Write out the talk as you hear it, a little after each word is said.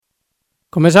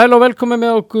Komið sæl og velkomin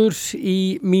með okkur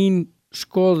í mín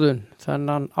skoðun.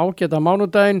 Þennan ágæta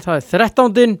mánudaginn, það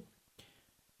 13.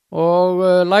 og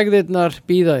lægðirnar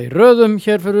bíða í röðum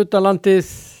hér fyrir utan landið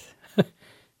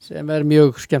sem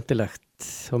mjög skemmtilegt.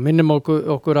 Og minnum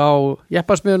okkur á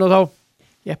jeppasmiðun og þá,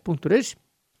 jepp.is.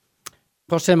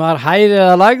 Hvort sem það hæð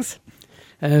eða lægð,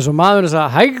 en eins og maðurinn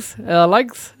sagði hægð eða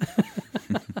lægð.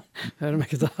 Við erum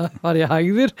ekkert að fara í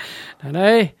hægðir.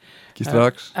 Nei,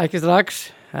 ekki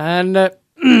strax. En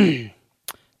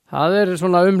það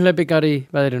svona umhleypingar í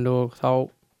veðrinu og þá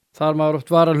þarf maður oft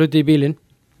vara hluti í bílinn.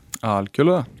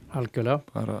 Algjörlega.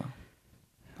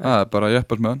 Það bara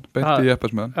jeppasmiðan, beint í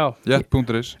jeppasmiðan,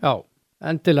 jepp.is. Já,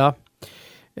 endilega.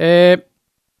 Ég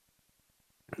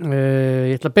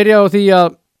ætla að byrja á því að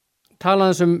tala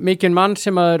mikinn mann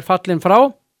sem fallinn frá.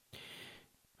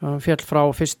 Hann féll frá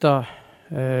 1.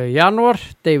 janúar,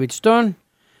 David Stern,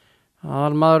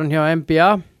 aðalmaðurinn hjá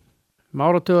NBA.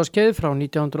 Áratugaskeið frá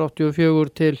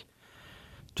 1984 til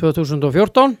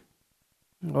 2014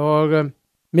 og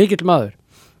mikill maður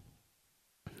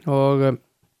og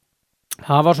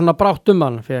það var svona brátt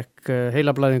hann, fekk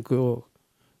heilablæðingu og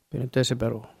byrjun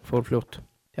desember og fór fljótt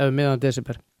eða miðan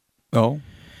desember. Já,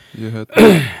 ég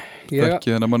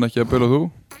þekki þennan mann ekki að byrja þú?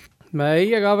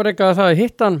 Nei, ég afreikaði það að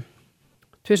hitta hann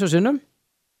 2 sinnum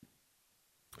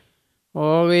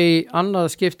og í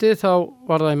annað skiptið þá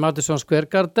var það í Madison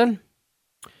Square Garden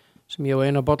sem ég og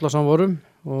Einar Bollason vorum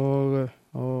og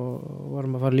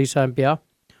varum að fara að lýsa NBA,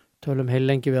 tölum heil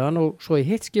lengi við hann og svo í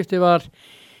hitt skipti var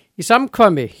í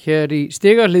samkvæmi hér í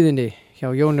Stigahlíðinni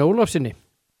hjá Jóni Ólafsinni.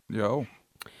 Já.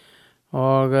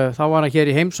 Og þá var hann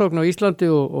hér í heimsókn á Íslandi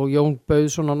og Jón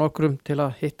bauð svona nokkrum til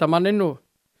að hitta manninn og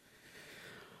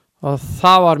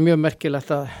það var mjög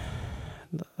merkilegt að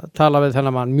tala við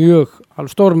þennan mann, mjög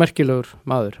stórmerkilegur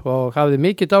maður og hafði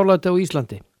mikið dálæti á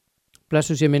Íslandi.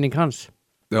 Blessuð sé minning hans.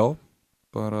 Já,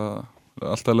 bara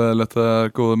alltaf leiðilegt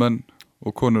að góða menn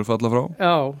og konur falla frá.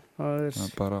 Já,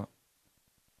 það bara...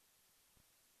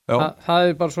 Já.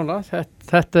 Það bara svona,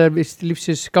 þetta vist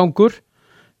lífsins gangur.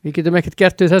 Við getum ekkert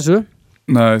gert við þessu.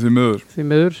 Nei, því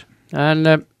miður. En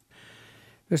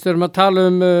við stöðum að tala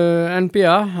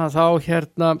NBA, að þá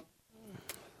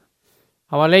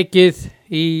það var leikið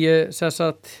í,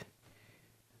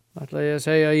 ætla ég að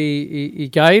segja,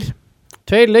 í gær.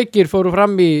 2 leikir fóru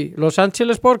fram í Los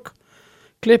Angeles borg.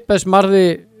 Clippers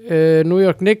marði New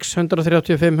York Knicks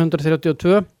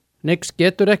 135-132. Knicks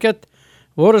getur ekkert.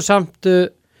 Voru samt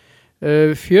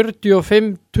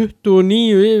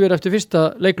 45-29 yfir eftir fyrsta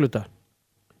leikluta.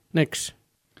 Knicks.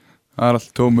 Það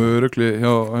allt tómu rugli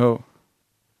hjá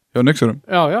Knicksurum.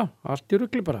 Já, allt í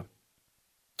rugli bara.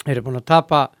 Þeir eru búin að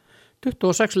tapa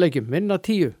 26 leikjum, vinna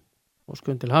 10 og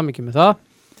skund til hamingju með það.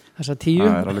 Þessa 10.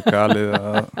 Það alveg galið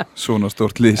að svona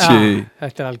stórt lýsi. Já,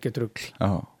 þetta algjört rugl.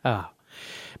 Já.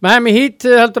 Miami Heat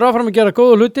heldur áfram að gera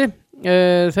góða hluti.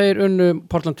 Þeir unnu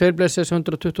Portland Trail Blazers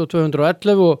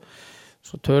 122-111 og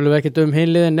svo tölum við ekkert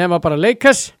hinliðin nema bara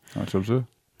Lakers.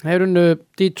 Þeir unnu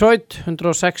Detroit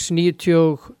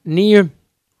 106-99.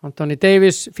 Anthony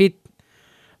Davis, fínn.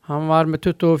 Hann var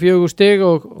með 24 stig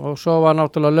og svo var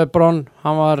náttúrulega LeBron.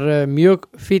 Hann var mjög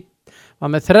fínn.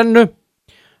 Var með 3.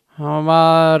 Hann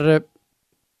var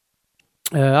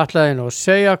ætlaði að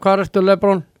segja hvað ertu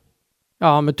LeBron? Já,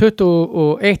 hann með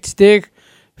 21 stig,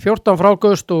 14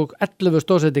 fráköst og 11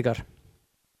 stóðsendingar.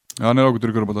 Já, hann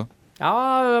ágætur ykkur á þetta. Já,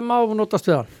 það má notast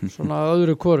við hann, svona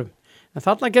öðru hvorum. En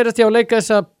þarna gerist ég á leika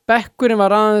þess að bekkurinn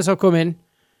var aðeins að koma inn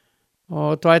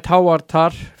og Dwight Howard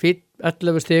þar,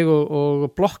 11 stig og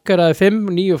blokkeraði 5,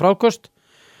 9 fráköst.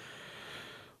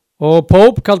 Og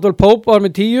Caldwell Pope var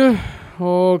með 10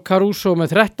 og Caruso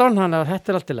með 13, þannig að þetta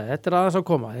allt í lagi, þetta aðeins að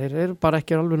koma. Þeir eru bara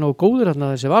ekki alveg nógu góðir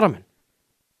þarna þessi varamenn.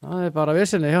 Það bara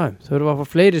vesenni hjá þeim. Þau eru að fá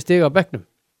fleiri stig á bekknum.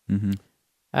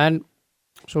 En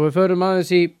svo við förum aðeins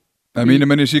í... En mínir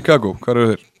menn í Chicago, hvað eru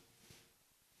þeir?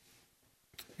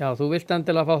 Já, þú vilt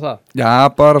endilega fá það. Já,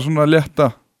 bara svona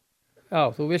létta. Já,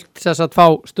 þú vilt þess að fá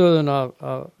stöðun af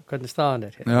hvernig staðan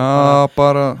er. Já,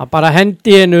 bara... Það bara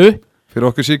hendi hennu. Fyrir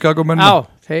okkur Chicago menn. Já,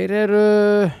 þeir eru...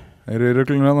 Þeir eru í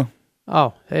ruglinu hérna.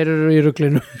 Já, þeir eru í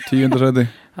ruglinu. 10. sæti.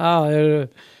 Já, þeir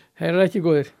eru ekki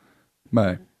góðir.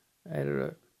 Nei. Þeir eru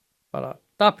bara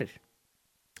daprir.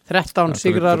 13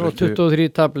 sigrar og 23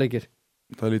 tapleikir.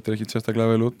 Það lítur ekki sérstaklega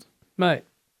vel út. Nei.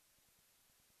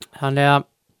 Þannig að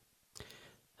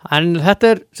þetta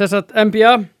sem sagt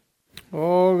NBA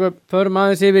og förum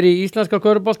aðeins yfir í íslenska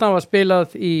körfuboltann var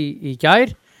spilað í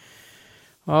gær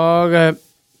og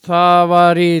það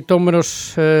var í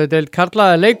Dominos deild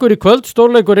karla leikur í kvöld,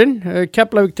 stórleikurinn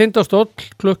Keflavík Tindastóll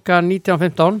klukkan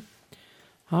 19:15.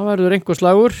 Það verður einhver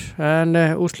slagur en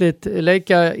úrslit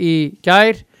leikja í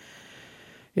gær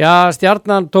Já,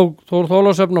 Stjarnan tók Þór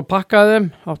Þórláksöfn og pakkaði þeim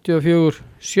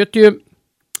 84-70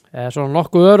 eða svona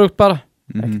nokkuð örugt bara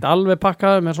ekkert alveg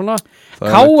pakkaði með svona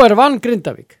KR vann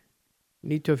Grindavík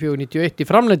 94-91 í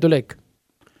framleituleik.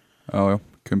 Já,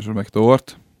 kemur svo ekkert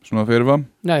óvart svona fyrirfram.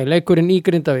 Nei, leikurinn í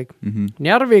Grindavík.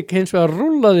 Njarðvík hins vegar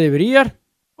rúllaði yfir IR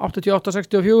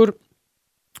 88-64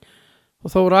 og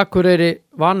Þór Akureyri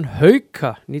vann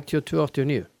Hauka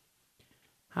 92-89.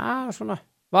 Svona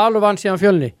Valur vann síðan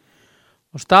Fjölni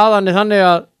og staðan er þannig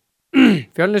að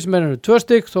Fjölnismenn eru 2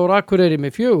 stig, Þór Akureyri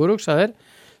með 4 hugsaðir,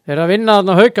 þeir að vinna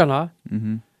þarna Haukana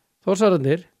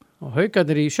Þórsararnir og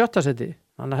Haukarnir í 7. seti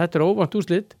þannig að þetta er óvænt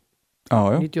úrslit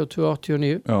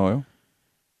 92-89. Já.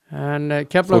 En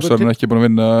Þórsararnir er ekki búin að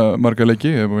vinna marga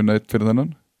leiki, hefur búin að vinna 1 fyrir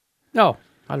þennan. Já,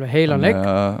 alveg heilan leik.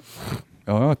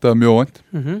 Já, þetta er mjög óvænt.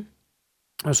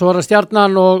 Svo er það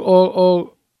Stjarnan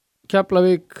og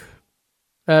Keflavík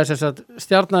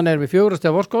Stjarnan er með 4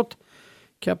 stiga forskot,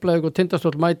 Keflavík og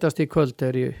Tindastóll mætast í kvöld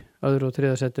er í öðru og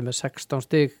 3. seti með 16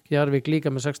 stig, Njarðvík líka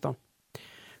með 16,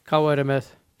 KR er með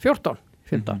 14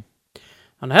 15.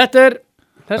 Þannig að þetta er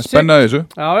þessi. Spennaði þessu.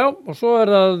 Já, og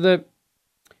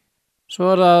svo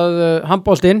er það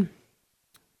handboltinn.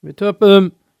 Við töpuðum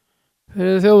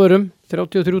fyrir Þjóðverjum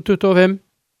 33-25.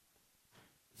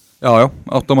 Já,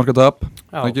 8 marka tap.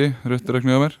 Ekki, rétti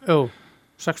reiknið á mér. Jú,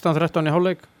 16-13 í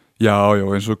hálfleik. Já,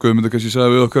 eins og Guðmundur kannski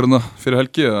sagði við okkur fyrir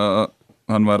helgi að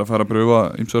hann væri að fara að pröfa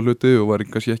ýmsa hluti og væri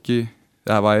kannski ekki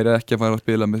að fara að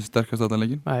spila með sterkast allan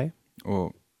leikin. Nei.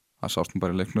 Og það sást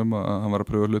bara í leiknum að hann var að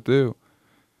pröfa hluti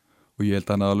og ég held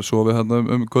að hann alveg sofið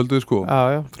hann kvöldið sko.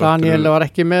 Já, Daniel var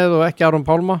ekki með og ekki Aron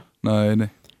Pálma. Nei.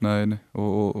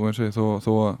 Og eins og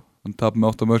þó að hann tap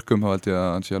með 8 mörkum þá held ég að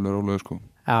hann sé alveg rólegur sko.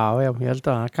 Já, ég held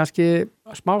að kannski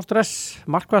smá stress,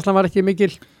 markværslan var ekki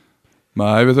mikil.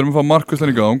 Nei, við þurfum að fá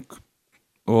markværslan í gang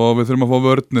og við þurfum að fá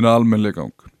vörnina almennilega í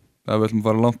gang. Ef við ætlum að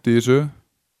fara langt í þessu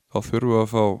þá þurfum við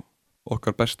að fá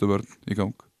okkar bestu vörn í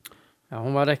gang. Já,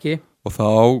 hún var ekki. Og þá,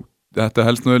 þetta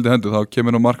helst nú vildi hendur, þá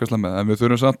kemur nú markværslan með, en við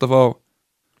þurfum samt að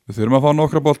fá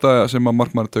nokkra bolta sem að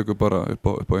markmaður tekur bara upp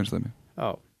á einstæmi. Já.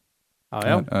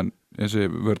 En eins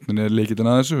og vörnin er leikillinn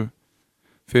að þessu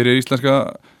fyrir íslenska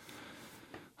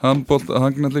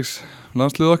handknattleiks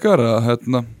landslið okkar að ef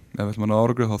við ætlum að ná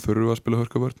árangri þá þurfum við að spila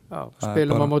hörkuvörn. Já,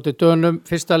 spilum á móti Dönum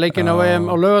fyrsta leikin á EM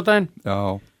á laugardaginn. Já,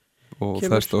 og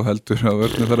þess og heldur að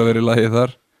vörnin þarf að vera í lagi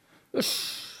þar.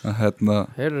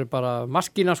 Þeir eru bara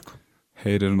maskína sko.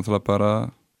 Þeir eru náttúrulega bara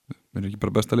ekki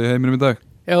bara besta lið í heiminum í dag.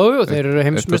 Jú, þeir eru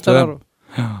heimsmeistarar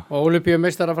og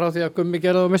ólympíumeistarar frá því að Gummi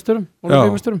gerði á meisturum,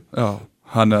 ólympíumeisturum. Já,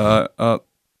 hann að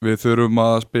við þurfum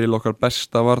að spila okkar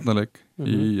besta varnarleik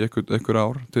í einhver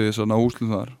ár til þess að ná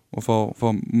úrslit þar og fá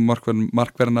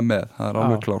markverðina með, það er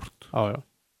alveg klárt. Já.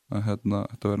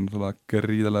 Þetta verður náttúrulega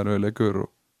gríðarlega rauðleikur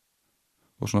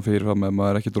og svona fyrirfram með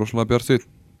maður er ekki droslega bjartsýnn.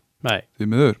 Nei. Því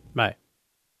miður. Nei,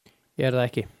 ég er það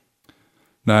ekki.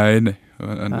 Nei, en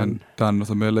það er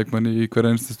náttúrulega með leikmenn í hver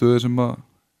einstu stöðu sem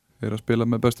er að spila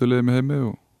með bestu liðum í heimi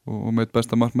og með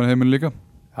besta markmann í heiminn líka.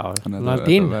 Já,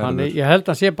 ég held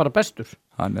að hann sé bara bestur.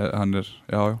 Hann er,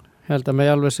 já. Ég held að mig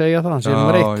alveg segja það, hann sé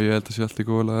nummer 1. Já, ég held að sé alltaf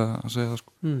góðlega að segja það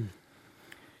sko.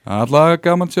 Það er alltaf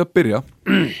gaman sé að byrja.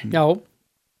 Já.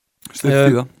 Styrkt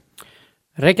í það.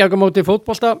 Reykjavík móti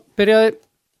fótbolta byrjaði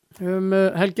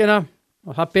helgina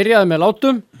og það byrjaði með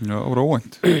látum. Já,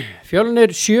 óvænt.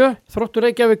 Fjölnir 7, Þróttur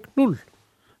Reykjavík 0.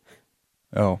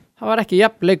 Já. Það var ekki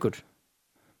jafn leikur.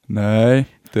 Nei,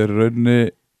 þetta er rauninni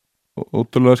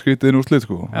ótrúlega skrítið úrslit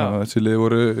sko. Þessi lið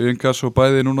voru innkass og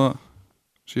bæði núna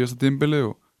síðasta tímabili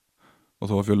og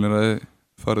þó að Fjölnir hafi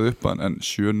farið upp en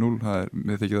 7-0,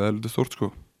 mér þykir það heldur stórt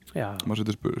sko. Já. Maður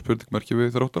setur spurningmerki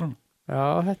við Þróttarana. Já,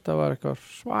 þetta var eitthvað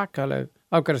svakaleg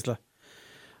afgærsla.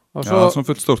 Já, svona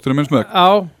fullt stórt fyrir minn smekk.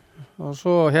 Já, og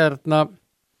svo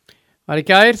var í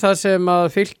gær það sem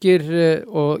að Fylkir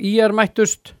og IR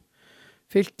mættust.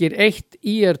 Fylkir 1,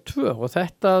 IR 2 og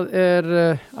þetta eru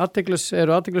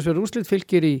athyglisverð úrslit.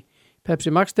 Fylkir í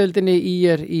Pepsi Max-deildinni,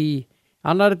 IR í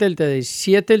annari deild eða í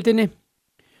C-deildinni.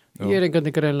 IR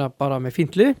einhvern greinlega bara með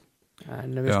fínt lið,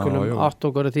 en við skulum átt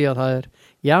okkur því að það er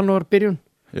janúarbyrjun.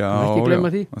 Já,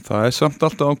 það er samt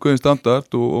alltaf ákveðin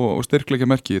standard og styrkleika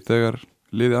merki þegar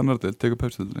liðið annari deild tekur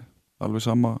Pepsi-deildinni. Alveg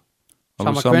sama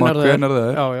hvenær það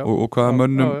er og hvaða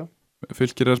mönnum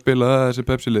Fylkir er að spila þessi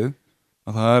Pepsi-lið.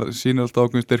 Að það sýnir alltaf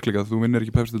ákveðin styrkleika þú vinnir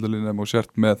ekki Pepsi-deildinni nema og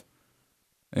sért með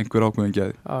einhver ákveðin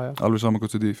gæði alveg saman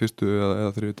hvort þetta í fyrstu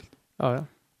eða þriðju deild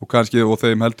og kannski og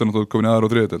þeim heldur náttúrulega komin í aðra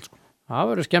og þriðju deild sko.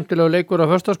 Það verður skemmtilegu leikur á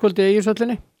föstudagskvöldi í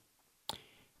Egilshöllinni.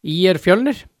 IR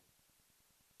Fjölnir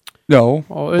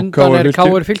og undan er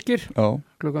KR Fylkir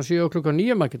klukkan 7 og klukkan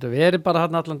 9 maður getur verið bara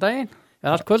þarna allan daginn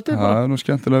allt kvöldið bara. Það nú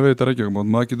skemmtilega við þetta Reykjavík,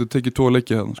 maður getur tekið 2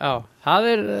 leiki hérna. Já, það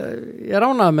ég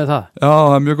ránaði með það. Já,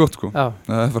 það mjög gott sko. Já.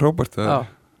 Það frábært,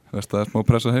 það smá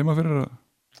pressa heima fyrir það.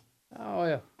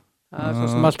 Já, það svo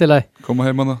sem allt í lagi. Koma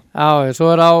heima það. Já, svo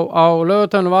á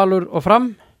Laugardalnum Valur og Fram,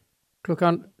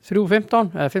 klukkan 3:15,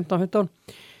 eða 15:15.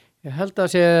 Ég held að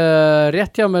sé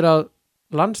rétt hjá mér að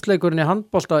landsleikurinn í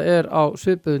handbolta á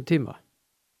svipuðum tíma.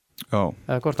 Já.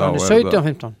 Eða hvort hann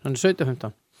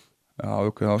 17:15. Já,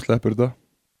 ok, þá sleppur þetta.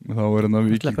 Þá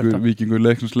vikingur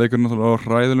leikurinn á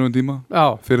hræðilegum tíma.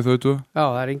 Já. Fyrir þau 2. Já,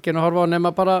 það enginn að horfa á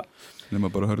nema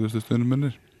bara hörðustu stöðnum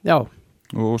minnir. Já.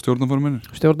 Og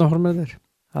stjórnarforminnir.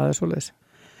 Það svoleiðis.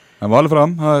 En Valur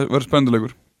Fram, það verður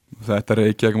spennuleikur. Þetta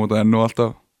Reykjavík móta enn og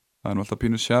alltaf, það alltaf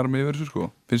pínu sjarmi yfir þessu sko.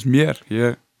 Finnst mér,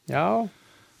 Já.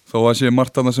 Þó að sé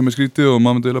margt annað sem skrítið og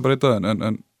maður myndi vilja breyta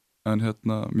en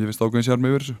mér finnst ákveðin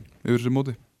sjarmi yfir þessu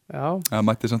móti. Já. Það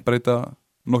mætti samt breyta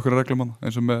nokkru reglum hann,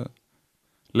 eins og með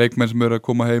leikmenn sem eru að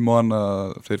koma heim og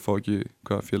annað, þeir fá ekki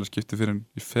félagskipti fyrir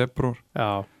í febrúar.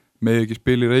 Já. Megi ekki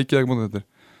spila í Reykjavík móti.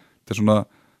 Þetta er svona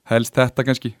helst þetta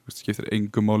kannski, skiptir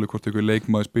engum máli hvort einhver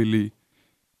leikmaður spili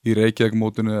í Reykjavík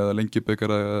mótinu eða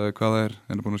Lengjubikar eða hvað það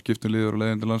er búin að skipta liður og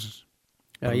leiðin til landsins.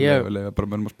 Já, ég bara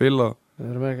mönnum að spila.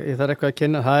 Ég þarf eitthvað að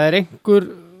kynna, það er einhver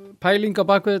pæling á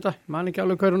baku þetta, man ekki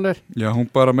alveg hver hún er. Já, hún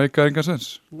bara meikar engan sens.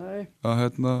 Nei.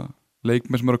 Að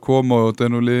leikmenn sem er að koma og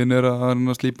dennu liðin er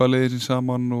að slípa liðin sín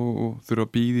saman og þurfa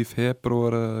að býða í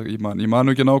febrúar ég man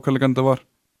ekki nákvæmlega en það var,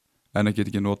 en það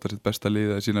get ekki nota sitt besta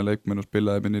lið eða sína leikmenn og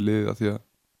spila þeim inn í lið að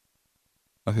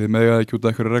því megaði ekki út af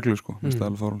einhverju reglu sko, það er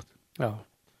alveg fáránlegt. Já.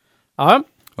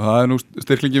 Og það er nú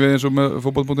styrklingi við eins og með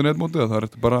fótbolti.net móti, það er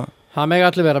bara það mega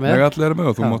allir vera með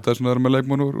og þú mátt þess að vera með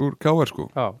leikmenn úr KR sko.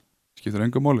 Já. Skiptir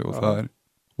engum máli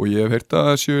og ég hef heyrt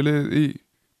að séu lið í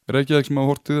Reykjavík sem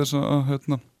hafa hortið þess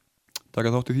að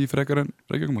taka þátt í því frekar en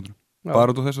Reykjavík-mótinu.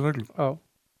 Bara út á þessa reglu. Já.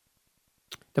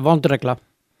 Þetta er vondregla.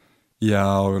 Já,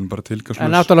 við erum bara tilgangslaus.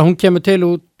 En náttúrulega hún kemur til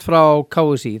út frá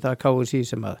KSI, það er KSI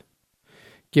sem að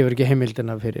gefur ekki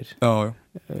heimildina fyrir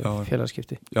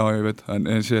félagskipti. Já, ég veit, en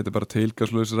þetta er bara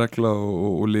tilgangslaus regla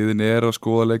og liðin er að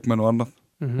skoða leikmenn og annað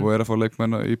og er að fá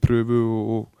leikmenn í pröfu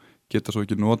og geta svo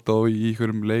ekki nota á í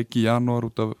einhverjum leik í janúar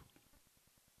út af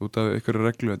einhverju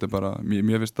reglu. Þetta er bara,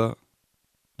 mér finnst það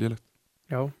lélegt.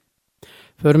 Já.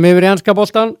 Förum yfir í enska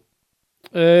boltan.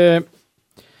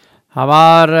 Það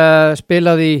var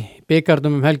spilað í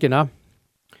bikarnum helgina.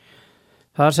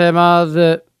 Þar sem að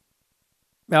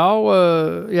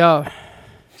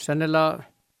sennilega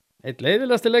eitt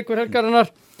leiðilegasti leikur helgarinnar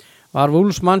var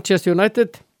Wolves Manchester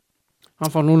United.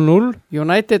 Hann fá 0-0.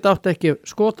 United átti ekki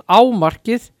skot á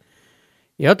markið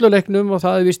í öllu leiknum og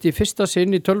það er vist í fyrsta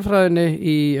sinn í tölfræðinni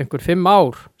í einhver 5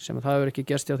 ár sem það hefur ekki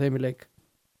gerst hjá þeim í leik.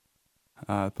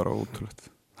 Það er bara ótrúlegt.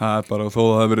 Það er bara, þó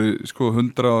það hefur verið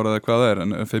 100 ára eða hvað það er,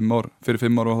 en fyrir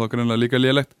 5 ára var það greinlega líka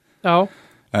lélegt. Já.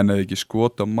 En ef ekki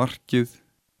skot á markið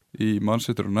í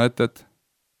Manchester United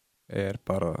er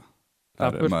bara,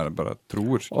 maður er bara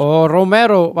trúur. Og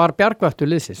Romero var bjargvættur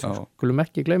liðsins, skulum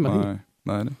ekki gleyma því.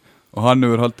 Nei. Og hann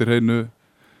hefur haldið hreinu,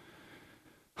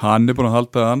 hann er búin að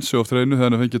halda ansi oft hreinu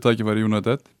þegar hann fengið tækifæri í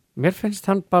United. Mér finnst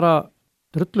hann bara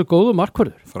drullu góðu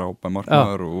markvörður. Frábær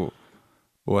markvörður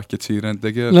og ekkert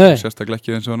síðrendi ekki, sérstaklega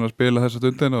ekki eins og hann að spila þessa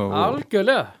stundin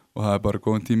algjörlega. Og það er bara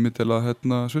góðin tími til að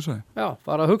svissa því. Já,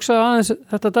 bara að hugsa aðeins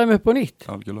þetta dæmi upp og nýtt.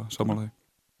 Algjörlega, samanlega því.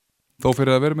 Þó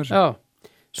fyrir að vera með þessu. Já,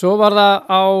 svo var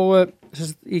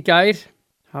það í gær,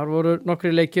 þar voru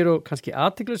nokkri leikir og kannski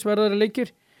athyglisverðari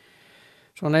leikir.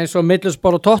 Svona eins og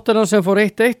Middlesbrough og Tottenham sem fór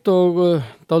 1-1 og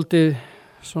dálítið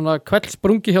svona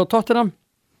kveldsprungi hjá Tottenham.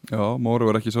 Já, Móri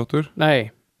var ekki sáttur. Nei.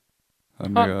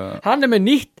 Hann er með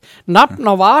nýtt nafn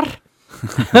á VAR.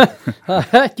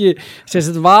 Það er ekki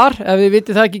VAR, ef við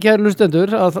vitið það ekki kæru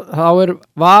hlustendur, þá er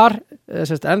VAR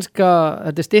enska,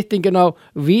 þetta er styttingin á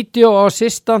Video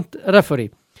Assistant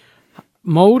Referee.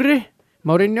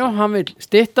 Mourinho, hann vil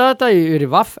stytta þetta í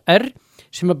VAR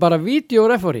sem er bara Video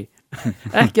Referee,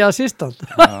 ekki assistant.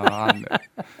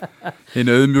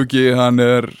 Hinn auðmjúki, hann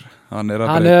er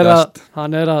að breytast.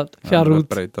 Hann er að fjara út.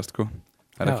 Breytast, sko.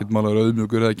 Það er ekkert mál að vera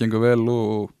auðmjúkur, það gengur vel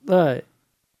og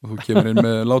þú kemur inn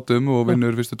með látum og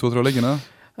vinnur fyrstu 2-3 leikina.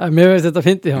 Mér veist þetta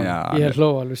fyndi hann, ég hló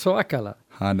alveg svo akkala.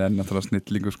 Hann er náttúrulega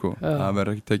snillingur sko, það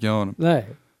verður ekki tekið á hann. Nei.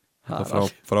 Þetta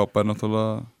frábær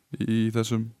náttúrulega í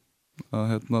þessum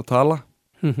að tala,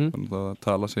 að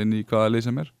tala sig inn í hvaða lið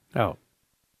sem er. Já.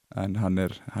 En hann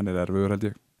er erfiður held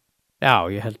ég. Já,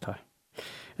 ég held það.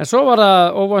 En svo var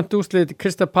það óvænt úrslit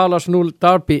Crystal Palace 0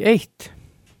 Derby 1.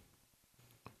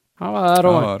 Það var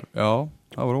óvænt. Já,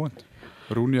 það var óvænt.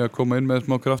 Rúni að koma inn með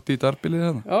smá krafti í Derby-liðið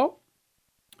þarna. Já.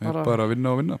 Bara að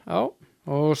vinna og vinna. Já,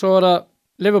 og svo var það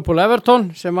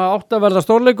Liverpool-Everton sem átti að verða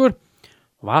stórleikur.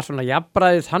 Var svona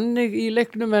jafnræðið þannig í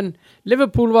leiknum en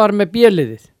Liverpool var með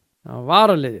B-liðið. Það var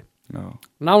varaliðið. Já.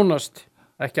 Nánast.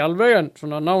 Ekki alveg en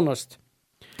svona nánast.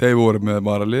 Þeir voru með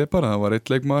varaliðið bara. Það var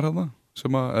 1 leikmaður þarna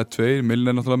sem að 2,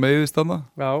 Milner náttúrulega meiðist þarna.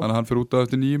 Þannig að hann fyrir út af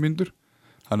eftir 9 mínútur.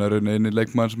 Hann er eini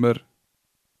leikmaður sem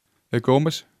er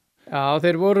Gómez. Já,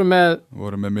 þeir voru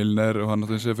með Milner og hann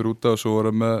náttúrulega sé fyrir út af og svo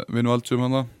voru með Vinvaldsum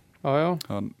hann. Já.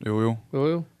 Hann, jú.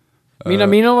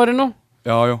 Mína var inn á.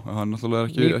 Já, hann náttúrulega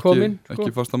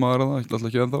ekki fastamaður að það,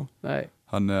 ekki ennþá. Nei.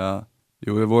 Hann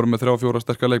við vorum með 3-4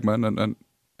 sterkar leikmenn en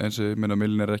eins og minna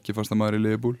Milner er ekki fastamaður í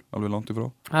Liverpool, alveg langt í frá.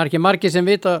 Það er ekki margir sem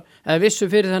vita eða vissu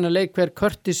fyrir þennan leik hver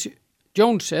Curtis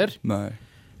Jones er. Nei.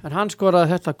 En hann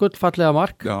skoraði þetta gullfallega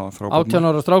mark. Já,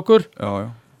 18 ára strákur. Já,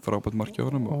 frábært mark hjá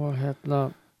honum. Og hérna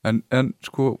En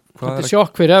sko, hvað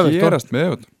er að gerast með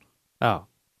Everton? Já.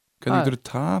 Hvernig getur þú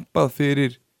tapað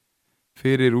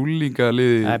fyrir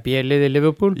úlingaliði? B-liði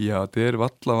Liverpool. Já, þetta er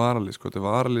valla varalið, sko. Þetta er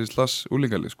varalið slags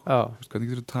úlingalið, sko.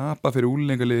 Hvernig getur þú tapað fyrir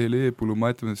úlingaliði í Liverpool og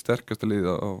mæta með sterkasta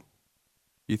liði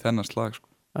í þennan slag, sko?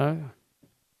 Já.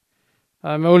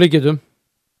 Það er með ólíkjötum.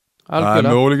 Það er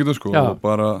með ólíkjötum, sko. Og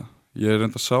bara, ég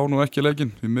reynda sá nú ekki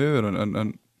leikinn í miður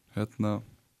en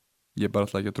ég bara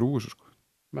ætla ekki að trúa þessu, sko.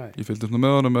 Nei. Ég fylgdist nú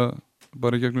með honum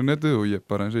bara í gegnum netið og ég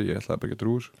bara ég ætlaði bara ekki að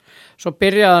trúa þessu. Svo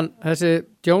byrjaði hann, þessi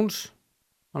Jones,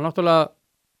 hann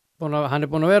er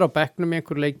búin að vera á bekknum í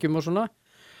einhver leikjum og svona,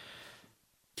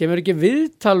 kemur ekki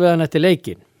viðtal við hann eftir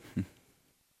leikin.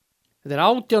 Þetta er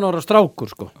 18 ára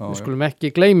strákur, sko. Við skulum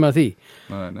ekki gleyma því.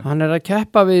 Nei. Hann er að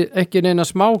keppa við ekki neina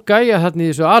smá gæja þarna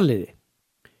í þessu aliði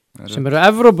sem eru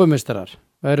Evrópumeistarar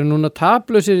og eru núna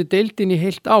taplausir í deildin í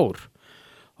heilt ár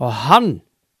og hann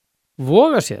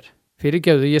voga sér,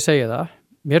 fyrirgefðu ég segja það,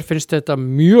 mér finnst þetta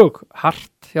mjög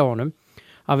hart hjá honum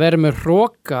að vera með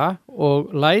hroka og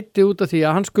læti út af því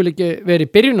að hann skuli ekki vera í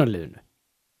byrjunarliðinu.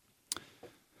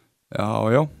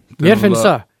 Já. Mér finnst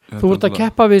það. Þú ert að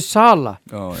keppa við Sala,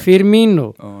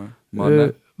 Firmino,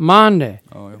 Mane,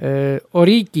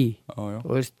 Origi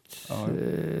og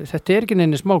þetta er ekki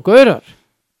neina smá gaurar.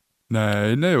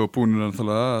 Nei, og búin að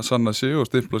sanna sig og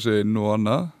stimpla sig inn og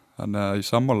annað. Þannig að í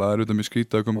sammála er auðvitað mér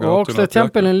skrítið að koma og Oxlade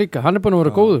Chamberlain líka, hann er búin að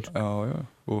vera góður. Já,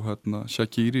 og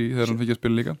Shaqiri þegar hann fengið að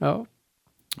spila líka. Já.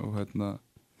 Og þetta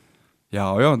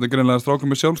er greinlega strákum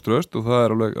með sjálfströst og það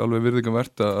er alveg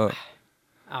virðingavert að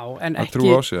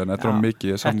trúa á sig, en þetta er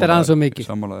mikið. Þetta er aðeins og mikið.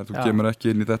 Sammála, þú kemur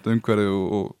ekki inn í þetta umhverfi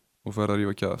og fer að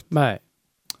rífa kjaft. Nei.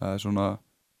 Það er svona,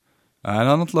 en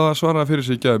hann alltaf svaraði fyrir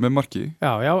sig í gæði með marki.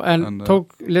 Já, en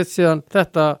tók lit síðan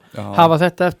hafa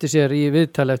þetta eftir sér í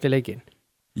viðtali eftir leikinn.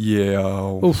 Já,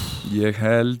 ég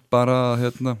held bara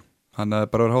hann hefði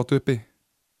bara verið hátt uppi.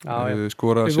 Við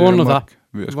skoraði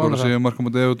sig mark á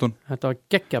móti Everton. Þetta var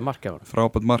geggjað mark á hann.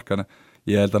 Frábært mark,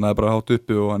 ég held hann hefði bara hátt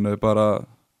uppi og hann hefði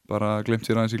bara glemt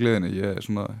sér aðeins í gleðinni.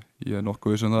 Ég er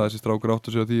nokkuð viss það að þessi strákur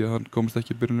áttu sig á því að hann komist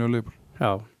ekki í byrjunni á Liverpool.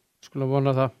 Já, skulum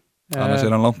vona það. Annars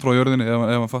er hann langt frá jörðinni ef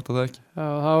hann fattar það ekki. Já,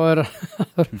 þá er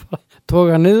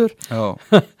tóka niður. Já.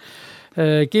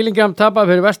 Gillingham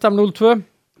tapaði fyrir West Ham 0-2.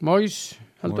 Moyes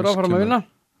heldur áfram að vinna.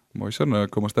 Moyes er að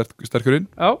koma sterkur inn.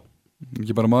 Já.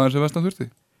 Ekki bara maður sem West Ham þurfti.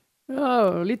 Já,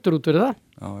 lítur út fyrir það.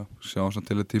 Já, sjáum svo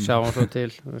til að tíma. Sjáum svo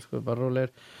til, við sko bara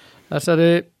rólegir.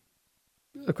 Þessari,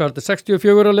 hvað er þetta,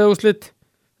 64 leðúslit,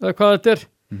 eða hvað þetta er.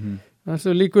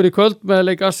 Þessu líkur í kvöld með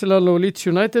leik Arsenal og Leeds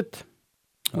United.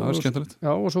 Já, það er skemmtilegt.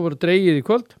 Já, og svo voru dregið í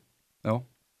kvöld. Já.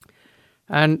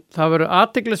 En það verður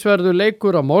athyglisverður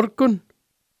leikur á morgun.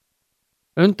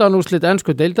 Undanúrslit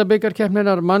ensku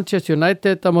deildabikarkeppninnar Manchester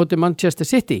United á móti Manchester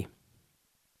City.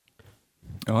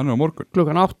 Já, hann er á morgun.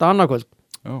 Klukkan 8 annarkvöld.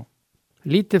 Já.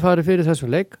 Lítið farið fyrir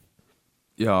þessum leik.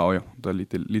 Já, það er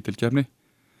lítil keppni.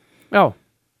 Já.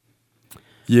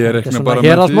 Ég rekna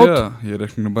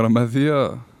bara með því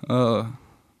að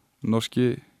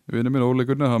norski vinur minn Óli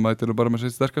Gunnar, hann mætir bara með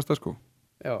sitt sterkasta, sko.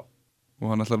 Já.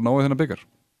 Og hann ætlar að ná í þennan bikar.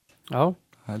 Já.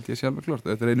 Það held ég sjálfur klart.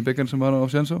 Þetta er einu byggarn sem hann á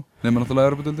séns á. Nefnir náttúrulega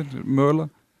Evropadeildin,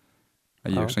 mögulega.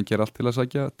 En ég sem ger allt til að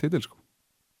sækja titil, sko.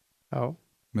 Já.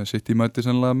 Með sitt í mæti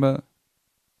sannlega með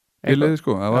liði,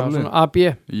 sko. Já, svona AB.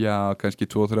 Já, kannski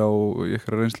 2-3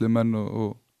 ykkur reynsli menn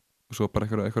og svo bara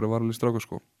ykkur varalið stráka,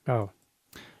 sko. Já.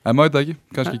 En maður veit ekki.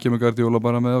 Kannski kemur Guardiola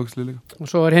bara með áksli líka. Og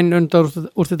svo er hinn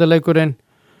úrslitaleikurinn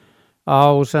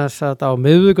á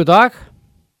miðvikudag.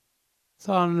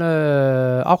 Þann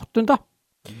 8.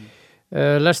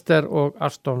 Leicester og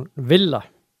Aston Villa.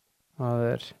 Það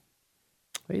er,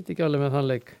 veit ekki alveg með þann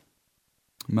leik.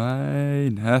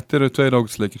 Nei, þetta eru 2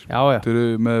 ágætisleikir. Já. Þetta eru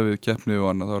með við keppni og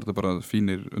annað, þá er þetta bara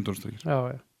fínir undanúrslitir. Já.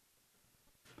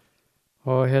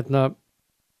 Og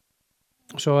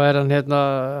svo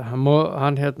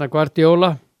hann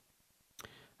Guardiola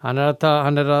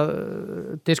hann er að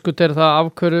diskutera það af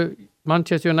hverju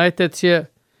Manchester United sé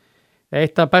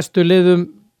eitt af bestu liðum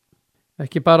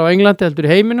ekki bara á Englandi heldur í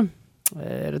heiminum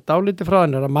dálítið frá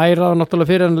hann að mæra það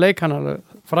náttúrulega fyrir hann leik hann er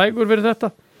frægur fyrir þetta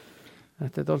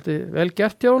er dálítið vel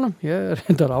gert hjá honum ég er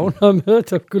reyndar ánað með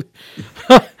þetta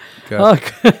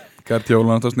Guardiola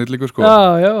hann snillíkur sko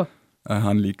já. En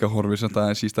hann líka horfir samt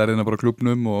aðeins í stærðina bara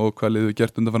klubnum og hvað liður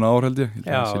gert undan fann ár held ég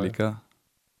þessi líka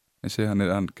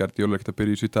hann Guardiola ekkert að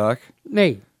byrja í þessu í dag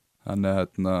nei hann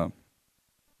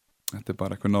þetta er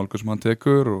bara eitthvað nálgur sem hann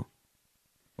tekur og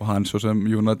hann svo sem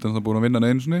United það búin að vinna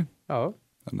einu sinni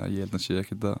þannig að ég held að sé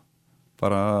ekkert að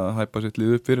bara hæpa sitt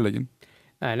lið upp fyrir leikin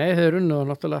nei þeir unnu og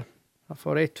náttúrulega það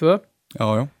fór 1-2 já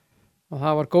og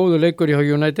það var góður leikur hjá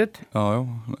United já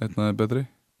einn er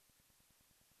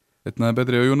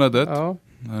betri á United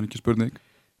það er ekki spurning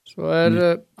svo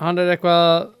hann er eitthvað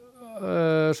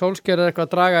Solskjær er eitthvað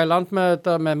að draga í land með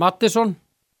þetta með Mattisson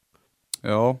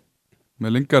já, með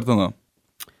Lingard þannig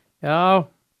já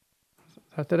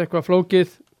þetta er eitthvað flókið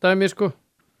dæmi sko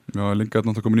já, Lingard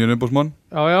náttúrulega komin í en umbósmann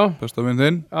já besta vinn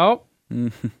þinn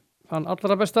hann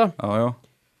allra besta já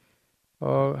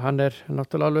og hann er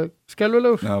náttúrulega alveg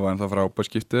skelfilegur já, var hann það frábært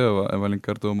skipti ef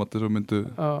Lingard og Mattisson myndu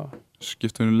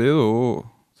skipta henni lið og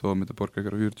þó myndi borga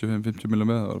ykkur 45-50 miljonar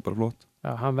með, það var bara flott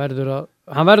já, hann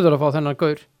verður að fá þennan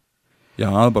gaur já,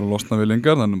 það er bara að losna við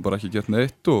Lingard hann er bara ekki gert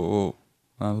neitt og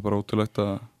það er bara ótrúlegt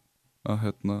að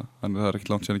það er ekki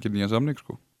langt síðan að gera nýjan samning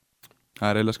sko það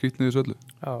er eiginlega skrýtnið þessu öllu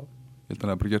já ég held að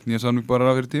hann hefur bara gert nýjan samning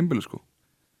bara fyrir tímabili sko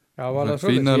já, var það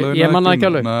svolítið, ég manna ekki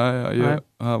alveg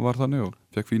það var þannig og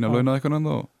fekk fína launað eitthvað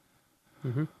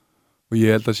og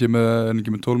ég held að sé með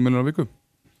 12 miljonar á viku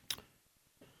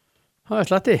það er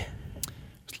slatti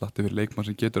fyrir leikmann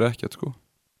sem getur ekkert sko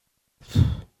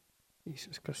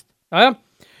Jesus Christ já hann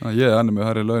er með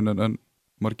hærri laun en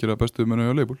margir að bestu mennu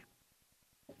hjá Liverpool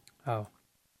já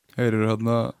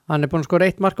hann er búin að skora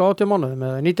 1 mark á 18 mánuðum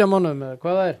eða 19 mánuðum eða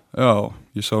hvað það er já,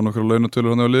 ég sá nokkra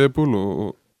launatölur hann á Liverpool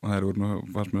og það voru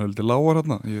fannst mér heldur lágar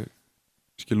ég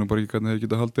skil nú bara ekki hvernig þeir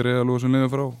geta haldið Real og sem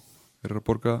liðum frá þeir eru að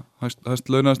borga hæst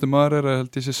launaðasti maður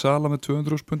held ég sé Sala með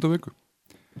 200.000 pund á viku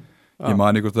ég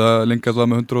man ekki hvort að Lingard var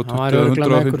með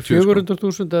 120-150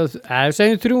 400.000 eða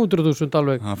segjum 300.000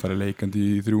 alveg hann færi leikandi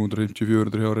í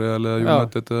 350-400 hjá Real eða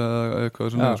United eða eitthvað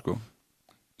svona sko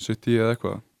City eða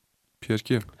eitthvað PSG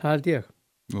það held ég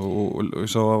og ég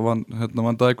sá að Van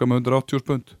Dijk var með 180.000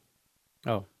 pund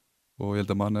já og ég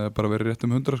held að mann hefði bara verið rétt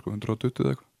um 100 sko 120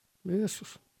 eða eitthvað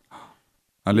Jesus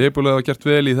hann Liverpool hafa gert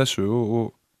vel í þessu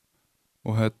og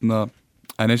en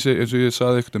eins og ég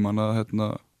saði ykkur mann að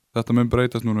þetta mun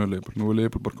breytast núna í Liverpool nú er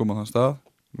Liverpool bara komað á þann stað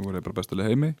nú er bara bestuleg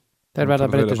heimi þeir verða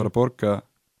að breyta að fara að borga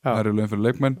hærri laun fyrir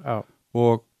leikmenn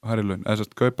og hærri laun eða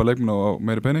sérst kaupa leikmenn á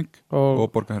meiri penning og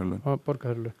borga hærri laun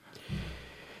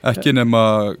ekki nema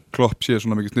Klopp sé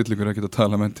svona mikið snillingur að geta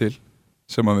tala menn til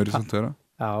sem hann verið samt vera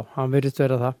já, hann verið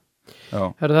vera það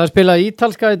það er spilað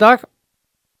ítalska í dag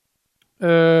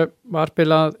var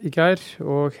spilað í gær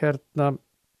og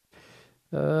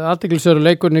athyglisverður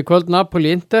leikurinn í kvöld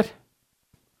Napoli Inter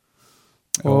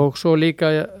og svo líka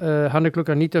hann er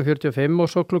klukkan 19:45 og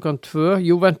svo klukkan 2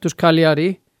 Juventus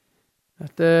Cagliari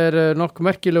þetta er nokkuð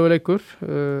merkilegu leikur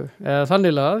eða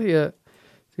þannig lagað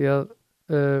því að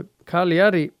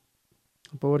Cagliari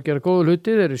búið að gera góðu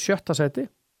hluti þeir eru í 7. sæti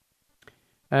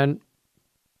en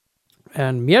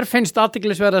mér finnst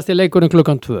athyglisverðasti leikurinn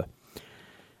klukkan 2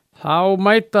 þá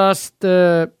mætast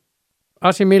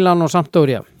AC Milan og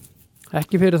Sampdoria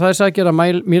ekki fyrir það sækir að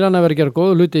Milan hefur að gera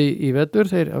góðu hluti í vetur,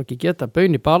 þeir hafa ekki geta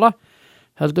baun í bala,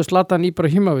 heldur Zlatan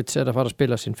Ibrahimovic er að fara að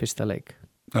spila sinn fyrsta leik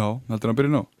já, heldur hann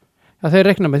byrja nú já, þeir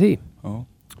rekna með því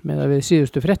með að við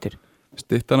síðustu fréttir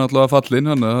Stittan alltaf að fallin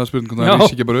hann það er spurning hvernig það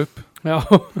rýs ekki bara upp já,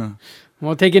 hún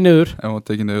var tekið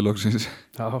niður loksins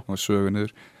og sögu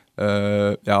niður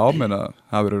já, menna,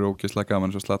 það verður ógeðslega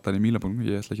gaman svo Zlatan í Mílabúnum,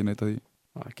 ég ætla ekki að neita því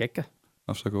gegga,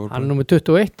 hann er númer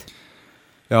 21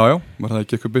 já, var það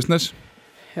ekki eitthvað business?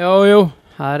 Jú,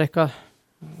 það er eitthvað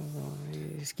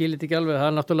ég skilit ekki alveg, það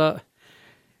er náttúrulega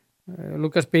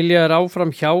Lukas Bilja er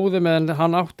áfram hjá þeim en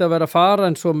hann átti að vera að fara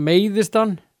en svo meiðist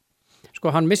hann sko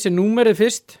hann missi númerið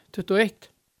fyrst 21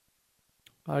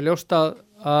 það er ljóst að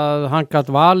hann gætt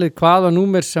valið hvaða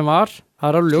númer sem var það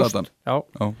er alveg ljóst já,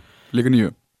 líka 9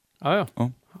 já,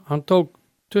 hann tók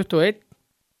 21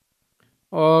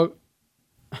 og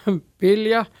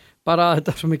Bilja bara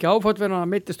þetta er svo mikið áfátt fyrir hann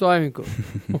að meittist á æfingu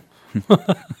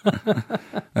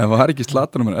en var ekki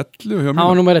Zlatan nummer 11 hjá mér? Hann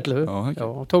var nummer 11 já,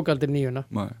 og tók aldrei 9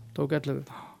 tók 11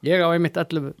 Ég á einmitt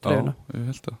 11 treyjuna. Já, ég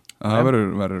held það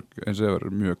verður eins og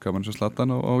verður mjög gaman sem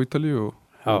Zlatan á Ítalíu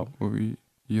og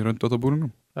í röndóttabúrunum.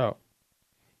 Já,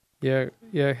 ég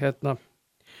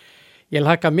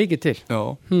hlakka mikið til. Já,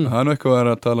 það er nú eitthvað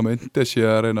að tala Indesi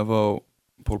að reyna að fá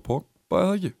Paul Pogba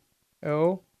eða ekki? Jó,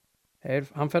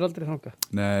 hann fer aldrei þangað.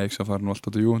 Nei, ekki sem fara nú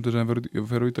alltaf til Juventus sem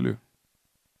fer á Ítalíu.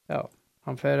 Já,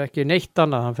 hann fer ekki neitt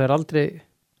annað, hann fer aldrei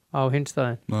á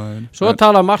hinstæðin. Nei, svo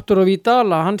tala Arturo Vidal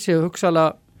að hann sé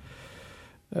hugsalega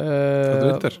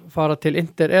fara til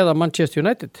Inter eða Manchester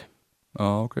United.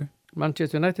 Ok.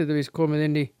 Manchester United er vist komið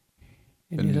inn í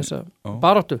þessa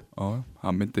baráttu. Já,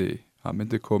 hann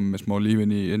myndi komið með smá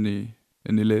lífin inn í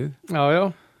liðið.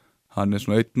 Já. Hann er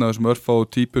svona einn af þessum örfá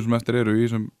típur sem eftir eru í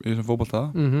þessum fótbolta.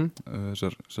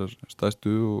 Þessar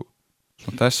stæstu og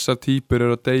svona þessar típur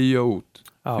eru að deyja út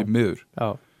í miður.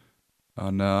 Já.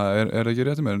 Þannig að er ekki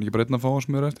rétt með, en ekki bara einn að fá hann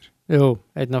sem eru eftir. Jú,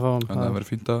 einn að fá hann. Þannig að það verður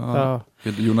fínt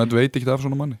að United veit ekki af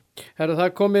svona manni. Herru, það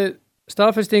komið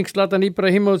staðfesting Zlatan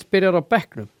Ibrahimović byrjar á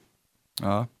bekknum.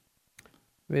 Já.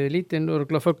 Við lítinn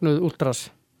örugglega fögnuð últras.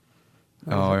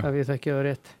 Já. Ef ég þekki það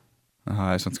rétt.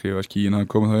 Það er samt skrifað skín, hann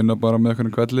komið þá inn bara með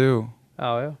einhvern kvelli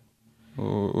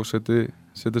og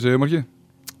setja sigurmarkið.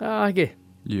 Já, ekki.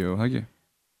 Jú, það ekki.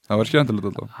 Það var skemmtilegt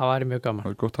alltaf. Það var mjög gaman.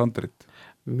 Það var gott handrit.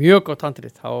 Mjög gott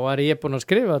handrit. Þá var ég búinn að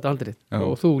skrifa þetta handrit.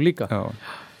 Og þú líka. Já.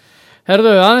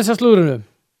 Herðu, aðeins að slúrinu.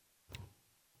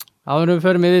 Áður við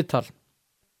förum í viðtal.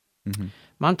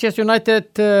 Manchester United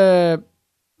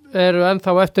eru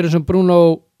ennþá eftir þessum Bruno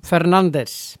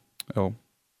Fernandes. Já.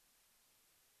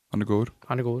 Hann er góður.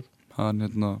 Hann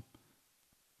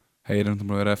heyrir hann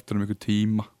að vera eftir ykkur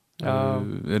tíma.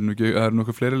 Er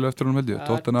nokkuð fleiri eftir hann held ég,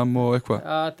 Tottenham og eitthvað.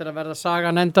 Já, þetta er að verða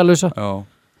sagan endalausa. Já,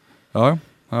 það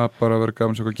er bara að vera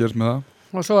gaman sem hvað gerist með það.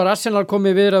 Og svo er Arsenal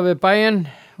komið viðra við Bayern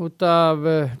út af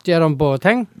Jerome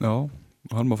Boateng. Já,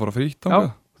 og hann má fara frítt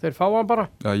Já, þeir fá hann bara.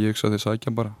 Já, ég hugsa að þeir sækja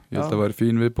hann bara. Ég held að það væri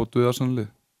fín viðbót við Arsenal-lið.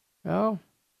 Já.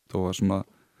 Þó að svona,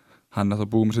 hann er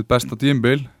það búið með sitt besta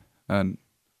tímabil, en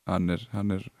hann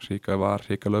var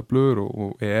hrikalega öflugur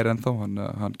og er ennþá,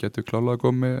 hann getur klálega að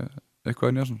koma með eitthvað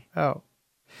inn í Arsenal. Já,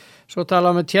 svo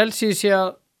talaðum við Chelsea sé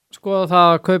að skoða það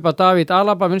að kaupa David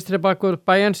Alaba vinstri bakvörð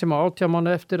Bayern sem á 18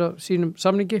 mánuði eftir að sínum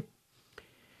samningi.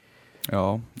 Já,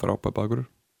 frábær bakvörður.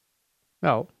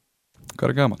 Já. Hvað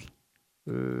er gamall?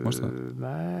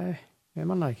 Nei, ég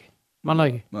manna ekki.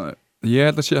 Nei, ég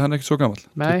held að sé hann er ekki svo gamall.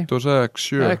 Nei. 26,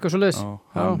 7. Nei, eitthvað svo liðs.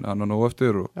 Hann er nóg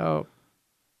eftir og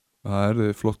það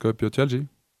er flott kaup á Chelsea.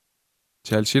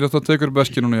 Chelsea það tekur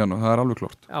beskið núna í janúar, það er alveg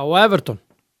klart. Já, og Everton.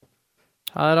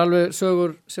 Það er alveg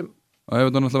sögur sem... Og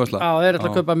Everton ætla að vesla. Já, þeir ætla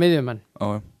að kaupa miðjumenn.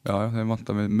 Já, þeir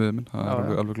vantar miðjumenn, það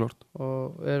er alveg klart.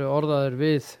 Og eru orðaðir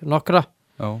við nokkra.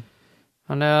 Já.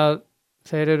 Þannig að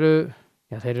þeir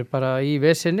eru bara í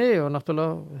vesinni og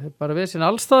náttúrulega bara vesinni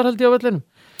allstaðar held ég á vellinum.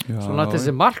 Svona að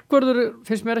þessi markvörður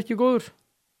finnst mér ekki góður.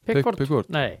 Pickford?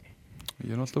 Nei.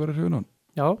 Ég er alltaf verið hrifinn á hann.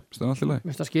 Já, mér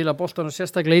finnst að skila boltanum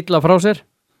sérstaklega illa frá sér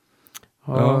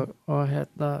og mér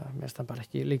finnst hann bara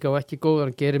ekki líka og ekki góð,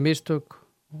 hann gerir mistök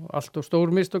og allt og stór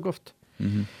mistök oft.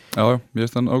 Já, mér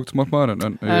finnst hann ágætt smart maður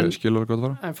en ég skilur það gott að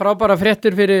fara. En frábæra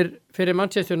fréttir fyrir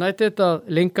Manchester United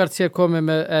að Lingard sé komið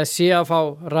með sé að fá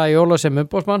Raiola sem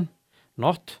umbóðsmann.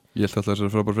 Ég held alltaf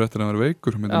þessari frábæra fréttir að vera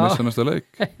veikur, myndi missa næsta leik.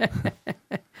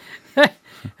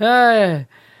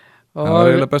 Það var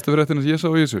eiginlega bestu fréttina sem ég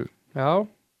sá í þessu.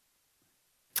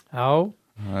 Já,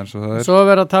 svo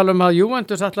verður að tala um að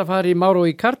Juventus ætla að fara í Mauro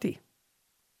Icardi.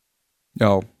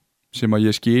 Já, sem að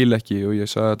ég skil ekki og ég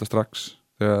sagði þetta strax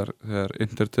þegar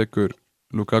Inter tekur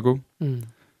Lukaku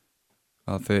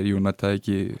að þegar United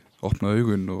ekki opnaði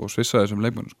augun og svissaði þessum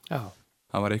leikmönnum. Já.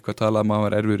 Það var eitthvað að tala um að hann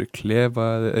var erfiður í klefa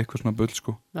eða eitthvað svona bull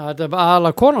sko. Já, þetta er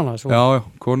aðalega konuna svo. Já,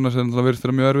 konuna sem það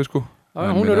verður mjög erfið sko. Já,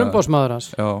 hún er umbóðsmaður hans.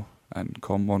 Já, en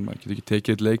come on, maður getur ekki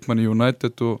tekið eitt leikmann í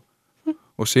United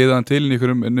og séða hann til í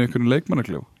einhverjum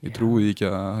leikmannaklefa. Ég trúi ekki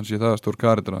að hann sé það stór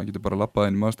karakter, hann getur bara lappað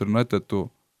inn í Manchester United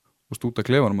og stúta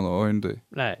klefanum á einu degi.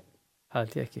 Nei, það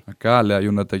held ég ekki. Það er gali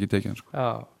að United ekki tekið hann sko. Já.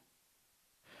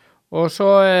 Og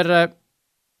svo er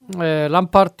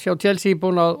Lampard hjá Chelsea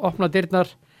búin að opna dyrnar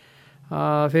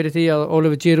fyrir því að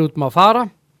Oliver Giroud má fara.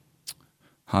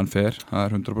 Hann fer, það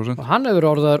er 100%. Og hann hefur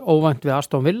orðaður óvænt við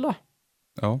Aston Villa.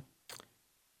 Já,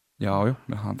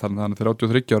 hann er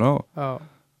 33 ára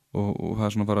og það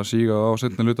er svona bara að síga á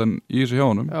setni lutan í þessu hjá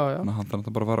honum. Þannig að hann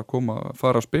þarf bara að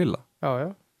fara að spila.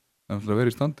 Já. Það er að vera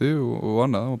í standi og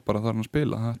annað og bara þarf hann að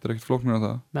spila. Þetta er ekkert flóknir af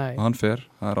það. Nei. Og hann fer,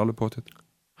 það er alveg potið.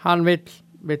 Hann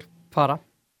vill fara.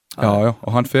 Já,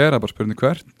 og hann fer, það er bara spurning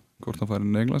hvort hann fær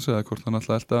inn í Englands eða hvort hann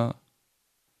alltaf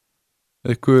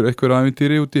einhver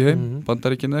ævintýri út í heim,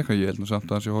 Bandaríkinn eitthvað, ég held nú samt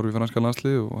að hann sé horfi í franska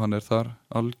landslið og hann þar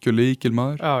algjör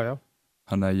lykilmaður. Já.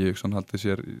 Hann ég haldið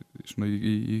sér svona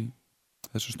í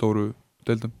þessu stóru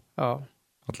deildum. Já.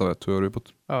 Allavega 2 ára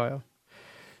viðbót. Já.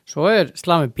 Svo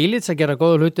Slaven Bilic að gera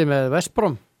góða hluti með West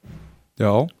Brom.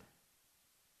 Já,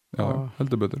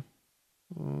 heldur betur.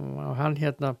 Og hann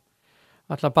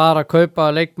ætla bara að kaupa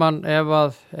leikmann ef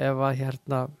að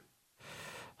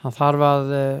hann þarf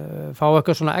að fá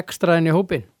eitthvað svona ekstra inn í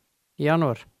hópin í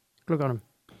janúar, klukkanum.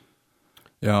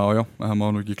 Já, það má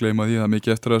nú ekki gleyma því, það er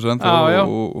mikið eftir þessu ennþá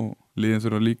og liðin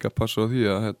þurfa líka að passa á því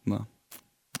að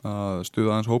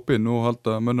stuða aðeins hópin og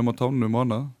halda mönnum á tánum og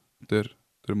annað.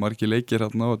 Þetta margir leikir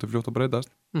og þetta fljótt að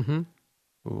breytast.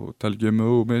 Og telgjum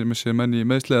og missir menn í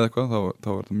meiðsli eða eitthvað, þá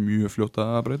þetta mjög fljótt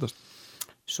að breytast.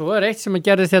 Svo eitt sem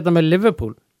gerðist þetta með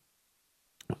Liverpool.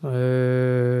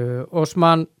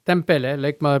 Osman Dembele,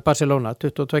 leikmaður Barcelona,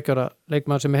 22 ára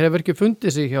leikmaður sem hefur ekki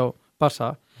fundið sig hjá Barca,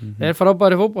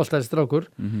 frábæri fótboltari strákur.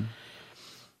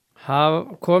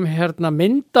 Kom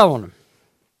mynd af honum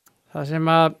það sem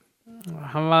að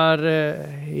hann var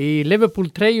í Liverpool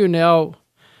treyjunni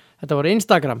þetta var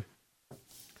Instagram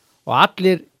og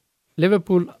allir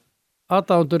Liverpool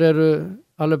aðdáendur eru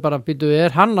alveg bara býtu,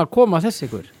 hann að koma þess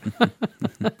ykkur?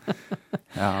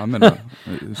 Já, ég meina,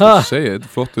 þetta er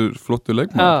flottur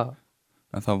leikmaður,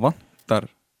 en það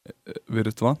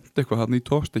virðist eitthvað hann í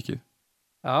tókstykki.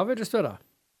 Já, virðist vera.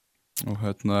 Og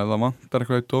ef það vantar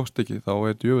eitthvað í tókstykki, þá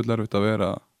djöfull erfitt að vera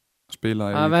að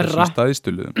spila í þessum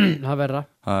stæðstuliðum.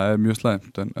 Það mjög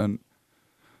slæmt, en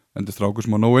þetta strákur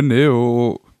sem á nóg inni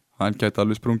og hann gæti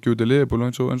alveg sprungið út í Liverpool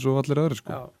eins og allir aðri,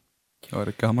 sko. Það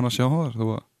var gaman að sjá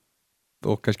það,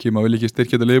 og kannski maður vil ekki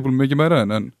styrkja þetta Liverpool mikið meira,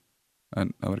 en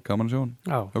það verður gaman að sjá hann.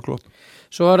 Já, klart.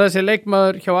 Svo þessi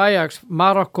leikmaður hjá Ajax,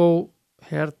 Marokko,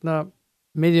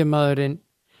 miðjumaðurinn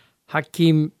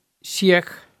Hakim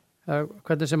Ziyech,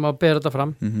 hvernig sem á að bera þetta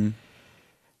fram.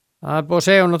 Það búið að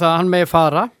segja hann að hann megi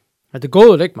fara. Þetta er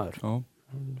góður leikmaður.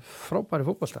 Frábæri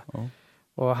fótbolta.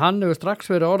 Og hann hefur strax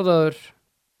verið orðaður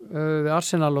við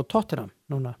Arsenal og Tottenham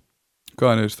núna.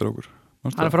 Hvað er strákur?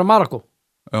 Hann frá Marokko.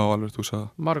 Já, alveg þú sagði.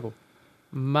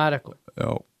 Marokko.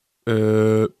 Já.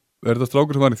 Er þetta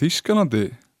strákur sem var í Þýskalandi?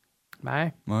 Nei.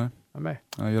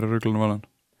 Ég er að rugla hann valan.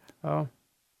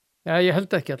 Já, ég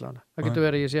held ekki allavega. Það getur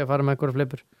verið að ég sé að fara með einhverja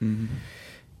flippur.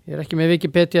 Ég er ekki með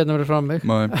Wikipedia hérna verið frá mig.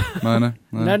 Nei.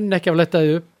 Nenn ekki að fletta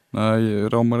því upp. Nei, ég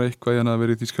rámar eitthvað hérna að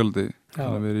vera í Þýskalandi. Það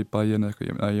að vera í bæinn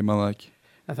eitthvað. Ég man það ekki.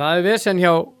 En það er vesen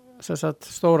hjá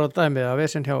stóra dæmið, að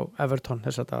vesen hjá Everton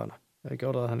þessa dagana. Það er ekki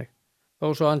orðað þannig. Þó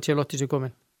svo Ancelotti sé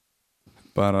komin.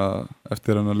 Bara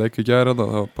eftir hann að leika í gæra það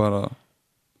var bara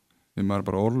því maður er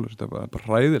bara orðlust, það er bara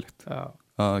hræðilegt.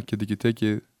 Það get ekki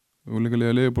tekið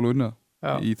úlingarlega Liverpool og unna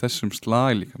í þessum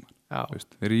slag líka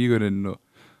rígurinn og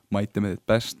mæti með þitt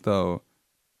besta og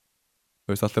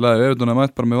allt í lagi Everton að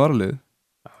mæta bara með varalið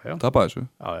tapa þessu,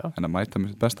 en að mæta með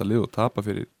sitt besta lið og tapa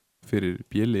fyrir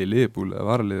bjeli í Liverpool eða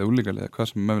varalið eða úlingarlega, hvað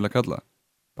sem maður vilja kalla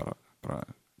bara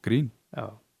grín. Já.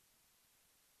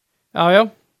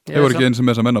 Ég var ekki eins og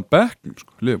með þess að menna á bekknum,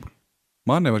 sko, Liverpool.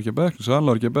 Manni var ekki á bekknum, Salah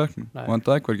var ekki á bekknum, Van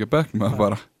Dijk var ekki á bekknum, það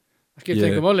bara... Það skipti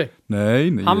ekki máli. Nei.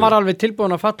 Hann var alveg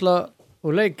tilbúin að falla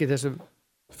og leiki þessum...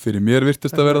 Fyrir mér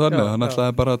virtist að vera þannig, hann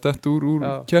ætlaði bara að detta úr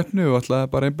keppni og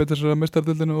ætlaði bara einbeita sér að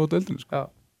meistaradeildinu og deildinu, sko.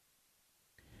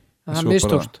 Það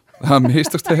mistókst. Það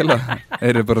mistókst heila.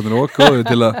 Þeir eru bara okkáðu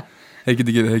til að þeir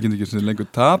geti ekki lengur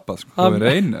tapað, sko, það er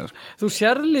einu, sko. Þú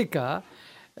sér líka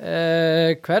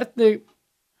hvernig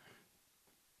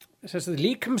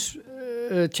líkams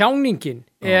tjáningin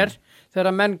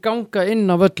þegar menn ganga inn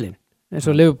á völlin eins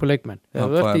og Liverpool leikmenn þegar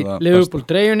þú ert í Liverpool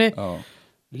dreyjunni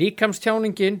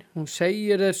líkamstjáningin, hún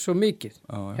segir þér svo mikið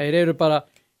þeir eru bara,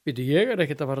 veitu ég er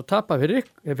ekkert að fara að tapa fyrir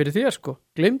þér sko,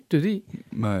 glemdu því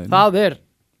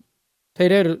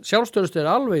þeir eru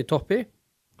sjálfstöðustur alveg í toppi,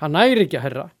 hann næri ekki að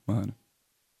herra.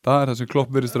 Það er það sem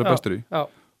Klopp virðist að vera bestur í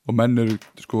og menn eru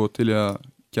sko til að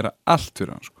gera allt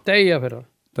fyrir hann sko. Deyja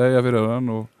fyrir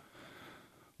hann og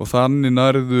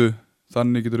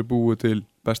þannig getur þau búið til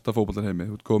besta fótboltarheimi.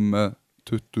 Þú komið með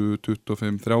 20,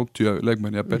 25, 30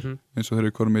 leikmenn jafnvel, eins og þeir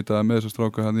eru komið í dag með þess að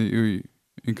stráka hann í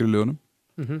yngri liðunum.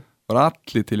 Bara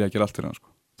allir til að gera allt fyrir hann sko.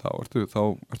 Þá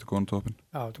ertu komin á toppinn.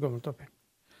 Já, ertu komin á toppinn.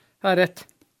 Það er rétt.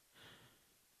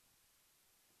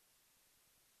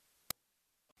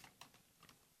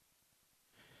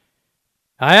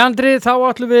 Jæja, Andri, þá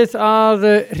ætlum við að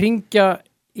hringja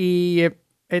í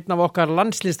einn af okkar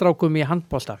landsliðsstrákum í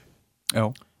handbolta. Já.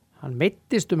 Hann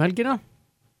meiddist helgina,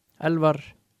 Elvar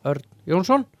Örn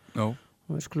Jónsson. Já.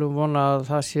 Og við skulum vona að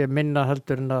það sé minna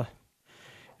heldur en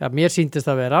að mér sýndist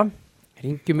að vera.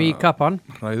 Hringjum í kappan.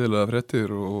 Hræðilega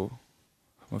fréttir og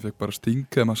maður fekk bara sting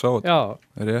þegar maður sá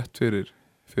þetta rétt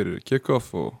fyrir kick-off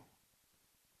og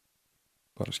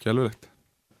bara skelfilegt.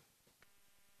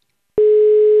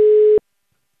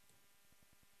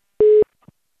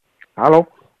 Halló.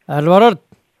 Elvar Örn.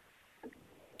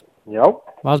 Já.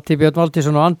 Valtý Björn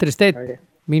Valtýsson og Andri Steinn,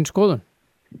 mín skoðun.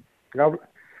 Já,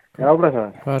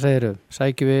 blessaður. Hvað segirðu?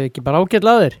 Sækjum við ekki bara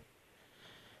ágætlega að þér?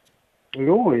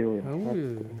 Jú.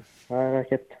 Það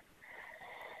ekkert,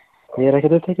 ég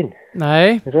ekkert upptekinn.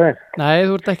 Nei, þú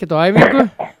ert ekkert á æfingu?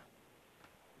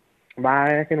 Nei,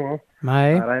 ekki nú.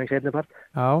 Nei. Það æfing seinni part.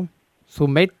 Já, þú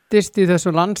meiddist í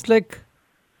þessu landsleik.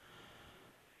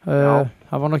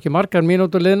 Það var nokkið margar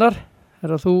mínútur liðnar.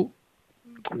 Þú...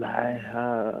 Nei,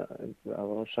 það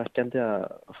var sækjandi að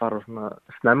fara svona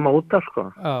snemma út af, sko.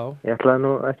 Já. Ég ætlaði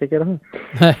nú ekki að gera það.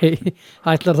 Nei,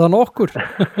 ætlar það nokkur?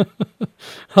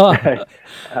 Nei,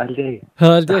 held ég ekki.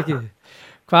 Það held ég ekki.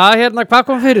 Hvað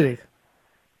kom fyrir þig?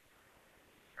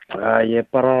 Ég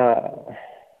bara,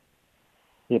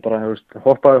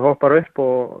 hoppar upp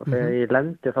og þegar ég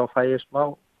lendi þá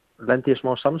lendi ég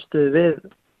smá samstuð við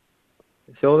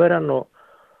Þjóðverjan og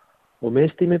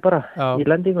minnst í mig bara í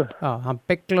lendingu. Já, hann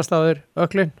beglast á þér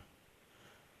öklin.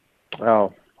 Já.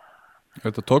 Er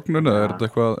þetta tóknun eða er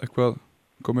þetta eitthvað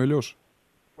komið í ljós?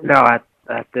 Já,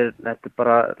 þetta er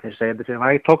bara, þeir segja þetta fyrir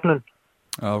væg tóknun.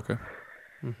 Já, ok.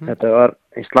 Þetta var,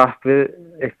 ég slapp við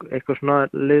eitthvað svona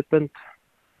liðbönd,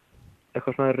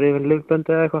 eitthvað svona rifin liðbönd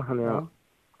eða eitthvað, þannig að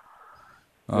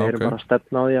við erum bara að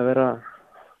stefna á því að vera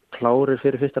klárir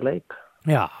fyrir fyrsta leik.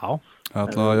 Já.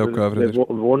 Alltaf jákvæða fyrir þér.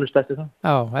 Við vonumst eftir það.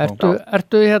 Já,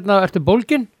 ertu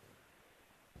bólginn?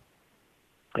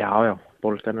 Já,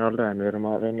 bólskan alveg, en við erum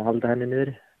að reyna að halda henni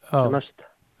niðri. Næst.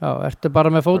 Já, ertu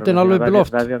bara með fótinn alveg upp í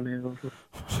loft? Vefja mig og svo.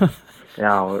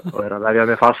 Já, og er að vefja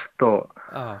mig fast og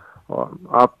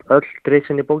öll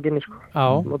driksin í bókinni, sko. Já.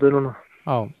 Mótuð núna.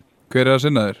 Já. Hver er að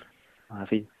sinna þér? Það er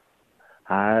fínt.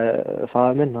 Það er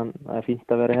faðir minn, það er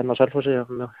fínt að vera hérna á Selfossi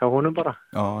hjá honum bara.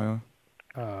 Já.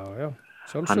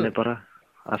 Sjálfsög. Hann er bara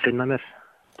að finna mér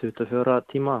 24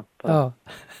 tíma. Já.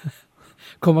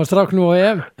 Koma strák nú á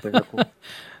EM.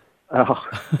 Já.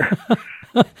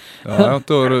 Já,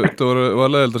 það var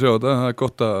leiðilegt að sjá þetta. Það er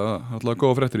gott að alltaf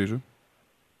góða fréttir í þessu.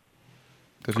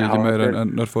 Það sé ekki meira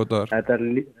en nörfóð dagar.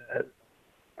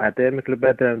 Þetta er miklu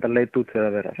betri en þetta leit út fyrir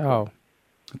að vera. Já.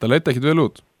 Þetta leit ekkit vel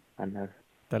út.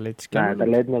 Það leit skemmilegt. Nei, þetta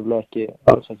leit nefnilega ekki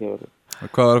alls ekki verið.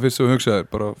 Hvað var það fyrst sem þú hugsaðir?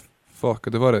 Bara,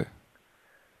 þetta er farið.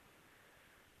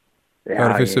 Hvað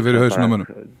er það fyrst sem fyrir hausinn á mönnum?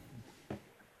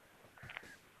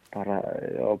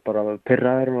 Bara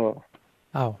pirraður og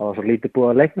það var svo lítið búið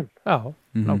að leiknum. Já,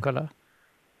 nákvæmlega.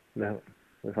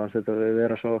 Við fannst þetta að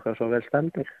vera svo vel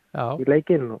stendur í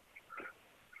leikinn og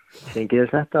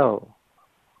fengiðist þetta og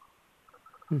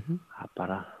það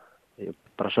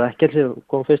bara svekkelsi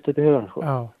kom fyrst upp í hugan. Sko.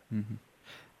 Já.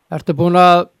 Ertu búin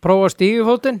að prófa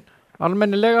stígufótinn?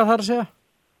 Almennilega þar að segja?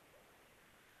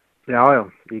 Já,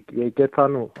 ég get það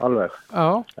nú alveg. Já.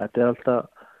 Þetta er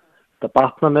alltaf, þetta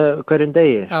batna með hverjum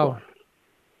degi. Já.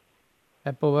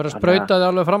 Er búin að vera sprautaði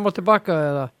alveg fram og tilbaka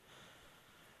eða?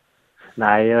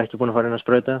 Nei, ég hef ekki búin að fara inn að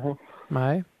sprauta það.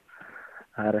 Nei.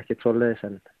 Það er ekkert svoleiðis,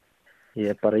 en ég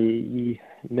er bara í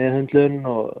meðhundlun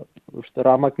og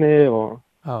rafmagni og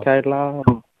kæla og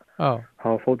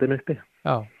hafa fótinn uppi.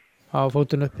 Já, hafa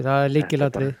fótinn uppi, það er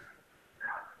lykilatriði.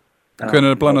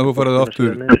 Hvenær er planað að þú farið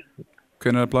aftur?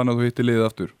 Hvenær er planað að þú hittir liðið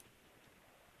aftur?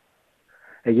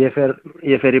 Ég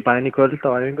fer í bæinn í kvöld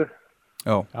á æfingu.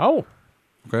 Já.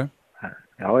 Ok.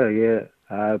 Já,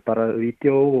 það er bara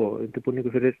vídeo og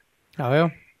undirbúningu fyrir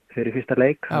fyrsta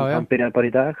leik. Hann byrjaði bara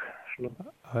í dag.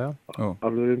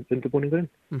 Alveg undirbúningurinn.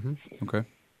 Ok.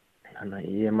 Þannig að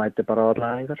ég mæti bara á alla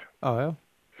æfingar.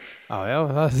 Já,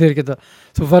 það þýr ekki að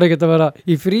þú fari ekki að vera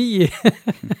í fríi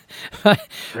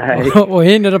og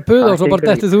hinn er að buða og svo bara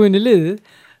dettur þú inn í liðið.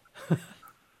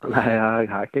 Nei,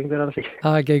 það gengur alls ekki.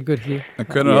 Það gengur ekki. En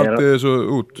hvernig haldið þið svo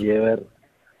út?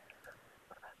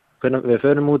 Við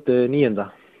förum út 9.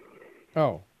 Já,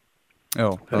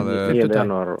 það er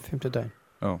 50 daginn.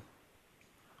 Já.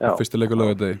 Fyrsta leik á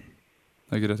laugardegi.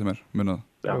 Ekki rétt mér, munað.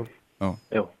 Já.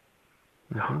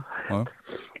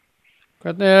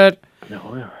 Hvernig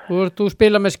þú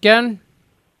spila með Skjenn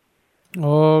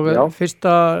og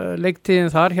fyrsta leiktíðin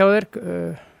þar hjá þér,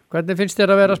 hvernig finnst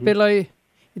þér að vera að spila í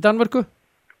Danmörku?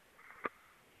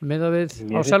 Miðað við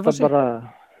á Selfossi?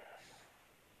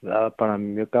 Það er bara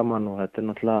mjög gaman og þetta er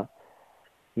náttúrulega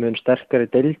mjög sterkari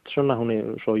deild svona, hún er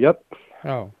svo jöfn.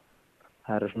 Já.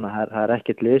 Það er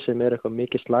ekkert lið sem er eitthvað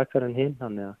mikið slakar en hinn,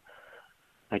 þannig að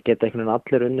það geta einhvern veginn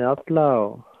allir unnið alla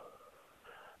og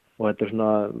þetta er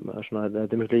svona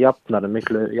þetta er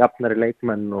miklu jafnari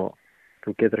leikmenn og þú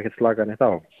getur ekkert slakað neitt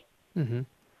á.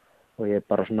 Og ég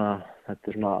bara svona, þetta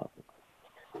svona,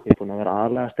 ég búinn að vera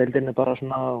aðlagast deildinni bara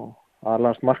svona,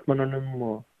 aðlagast markmönnunum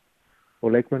og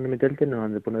leikmönnum í deildinni, og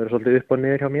hann búinn að vera svolítið upp og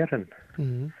niður hjá mér,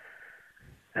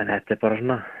 en þetta bara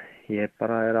svona, ég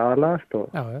bara aðlagast og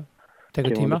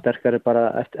tekur tíma. Sterkari bara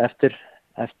eftir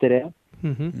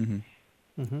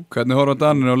Hvernig horfa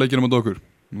Danir á leikina mot okkur?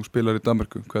 Nú spilar í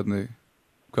Danmörku,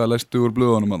 hvað læstu úr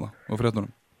blöðunum að það og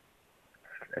fréttunum?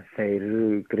 Þeir eru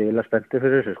gríðilega spenntir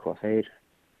fyrir þessu, sko.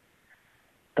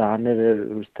 Danir,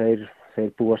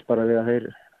 þeir búast bara við að þeir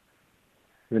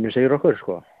vinna sigur okkur,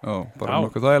 sko. Já, bara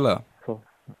nokkuð þægilega.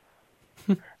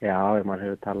 Já, maður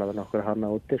hefur talað við nokkur hana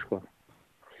úti, sko.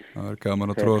 Það er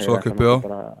gaman að tróða sokk uppi á. Þeir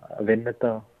bara að vinna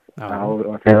þetta,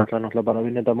 og þeir ætla náttúrulega bara að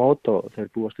vinna þetta mót og þeir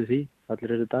búast við því,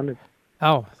 allir þessi Danir.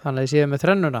 Já, þannig að þið séu með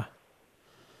þrennuna.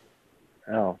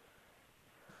 Já.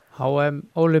 HM,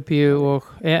 Ólympíu og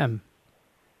EM.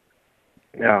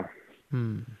 Já.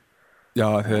 Já,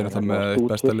 þeir eru það með eitt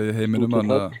besta lið í heiminum.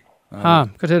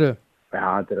 Hvað segirðu? Já,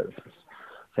 þegar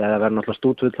það verður náttúrulega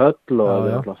stútfull höll og það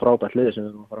er náttúrulega frábært lið sem við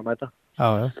erum að fara að mæta. Já.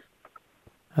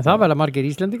 En það verða margir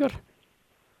Íslendingar?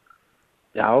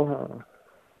 Já,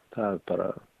 það er bara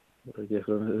ekki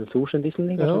eitthvað 1000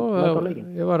 Íslendingar sem mæta á leikin.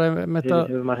 Ég var með þetta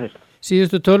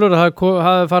síðustu tölur að það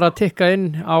hafi farið að tikka inn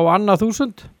á annað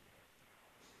 1000.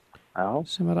 Já.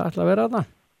 Sem er alltaf að vera þarna.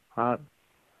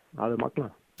 Það er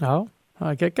magnað. Já, það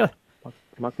er geggjað.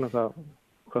 Magnað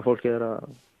hvað fólki er að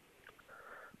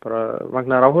bara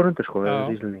magnaðar áhorfundir, sko,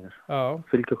 við Íslendingar. Já.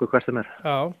 Fylgja okkur hvert sem er.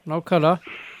 Já, nákvæmlega.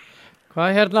 Hvað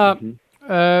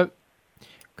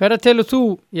hverja telur þú?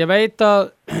 Ég veit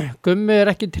að Gummi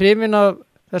er ekki hrifinn af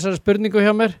þessari spurningu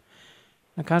hjá mér,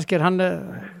 en kannski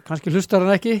hlustar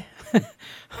hann ekki.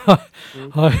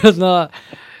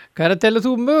 Hverja telur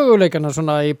þú möguleikana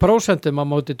svona í prósentum á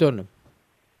móti Dönum?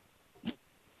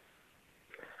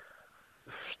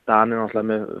 Danir náttúrulega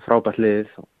með frábært lið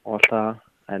og allt það,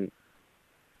 en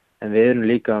við erum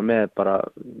líka með bara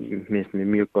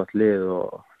mjög gott lið og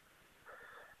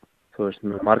þú veist,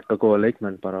 með marga góða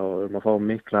leikmenn bara, og við erum að fá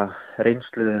mikla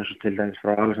reynslu eins og til dæmis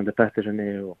frá Alexander Petterssoni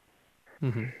og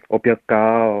Bjögga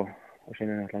og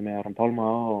síðan náttúrulega með Aron Pálma,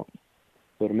 og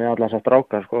við erum með alla þessar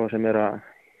strákar, sko, sem er að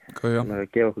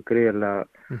gefa okkur gríðarlega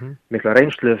mikla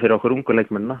reynslu fyrir okkur ungu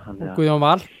leikmennina. Og Guðjón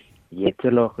Val? Ég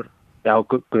til okkur, já,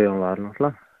 Guðjón Val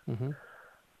náttúrulega.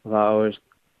 Og það, veist,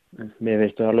 mér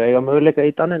veistu alveg eiga möguleika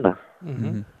í Danina.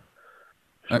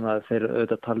 Svona þeir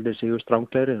auðvitað taldir sig úr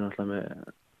stránglegri, náttúrulega með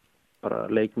bara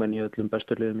leikmenn í öllum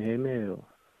bestu liðum í heimi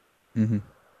en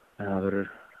það verður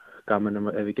gaman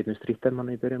ef við getum strítt þeim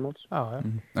hann í byrjun móts.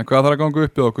 En hvað þarf að ganga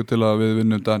upp í okkur til að við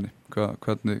vinnum Dani?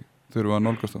 Hvernig þurfum við að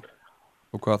nálgast þá?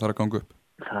 Og hvað þarf að ganga upp?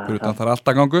 Það þarf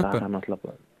alltaf að ganga upp? Það þarf náttúrulega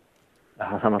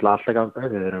alltaf að ganga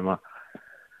upp.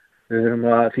 Við erum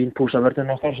að fínpúsa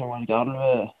vörðinu okkar sem var ekki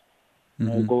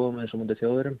alveg góða með þessum mútið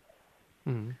Þjóðverjum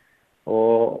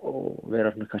og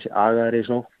vera kannski agaðir í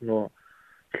sókn og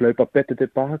hlaupa betur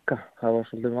tilbaka. Það var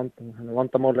svolítið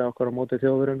vandamáli okkar á mótið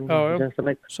Þjóðverjum í sensta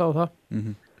leik. Sá það.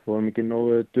 Við vorum ekki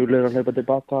nógu duglegir að hlaupa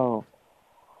tilbaka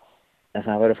en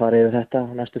það verður farið yfir þetta á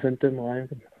næstu fundum og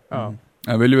æfingum.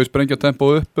 En viljum við sprengja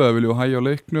tempóð upp eða viljum við hægja á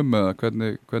leiknum eða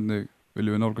hvernig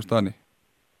viljum við nálgast Dani?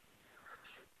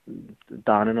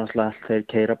 Danir náttúrulega, þeir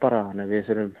keyra bara, þannig við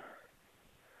þurfum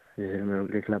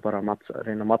líklega bara að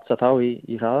reyna að mattsa þá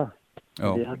í hraða. Já,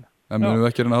 en munum við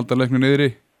ekki reyna að halda leiknum niður í?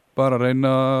 Bara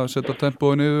reyna að setja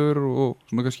tempóið niður og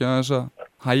svona kannski aðeins að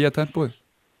hægja tempóið?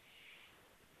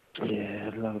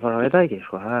 Ég bara veit það ekki,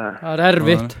 sko. Það er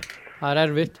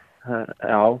erfitt.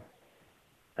 Já,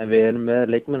 en við erum með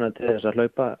leikmennar til þess að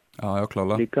hlaupa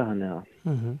líka, þannig að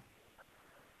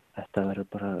þetta verður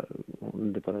bara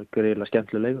gríðilega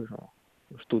skemmtileg leikur,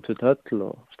 stútfull höll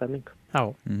og stemning. Já.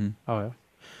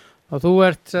 Og þú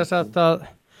ert þess að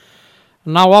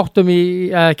ná áttum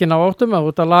ekki ná áttum, að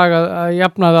út að laga að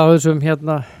jafna það á þessum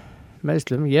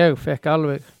meiðslum. Ég fekk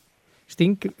alveg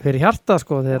sting fyrir hjarta,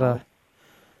 sko, þegar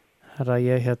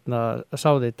ég sá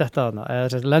þig detta þarna, eða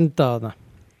þess að lenda þarna.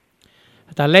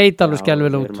 Þetta leit alveg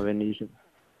skelfilega út.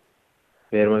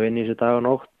 Við erum að vinna í þessu dag og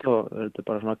nótt og þetta er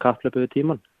bara svona kapplöpu við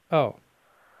tíman. Já.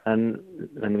 En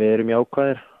við erum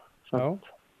jákvæðir. Já.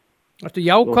 Ertu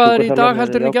jákvæðir í dag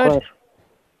heldur en í gær?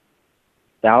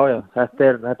 Já,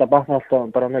 þetta batna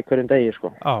alltaf bara með hverjum degi, sko.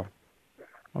 Já.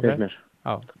 Okay.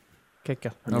 Já.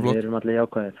 Kekja. Þannig við erum allir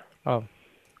jákvæðir. Já.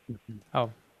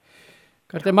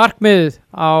 Hvert er markmiðið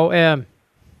á EM?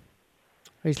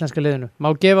 Íslenska liðinu.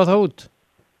 Má gefa það út?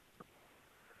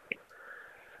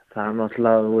 Það er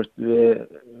náttúrulega, þú veist,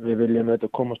 við viljum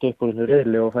auðvitað komast upp úr þessu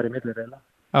riðli og fara í milliriðla.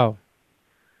 Já.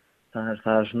 Það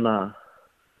er svona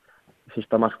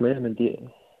fyrsta markmið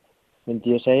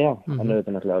myndi ég segja. Þannig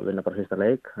auðvitað náttúrulega að vinna bara fyrsta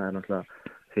leik, það er náttúrulega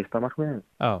fyrsta markmið.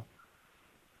 Já.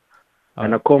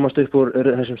 En að komast upp úr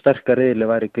þessum sterka riðli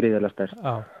væri gríðarlega sterkt.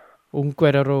 Já,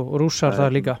 Ungverjar og Rússar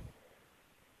það líka.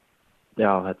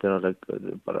 Já, þetta er alveg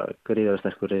bara gríðarlega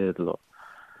sterkur riðil og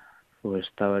þú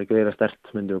veist, það væri gríðarlega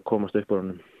sterkt myndi við komast upp úr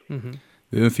honum.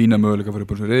 Við höfum fína möguleika fyrir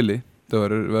upp úr þessu riðli. Það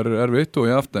verður erfitt og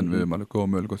í aftan við höfum alveg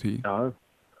góða möguleika á því.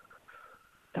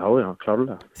 Já,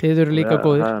 klárlega. Þið eru líka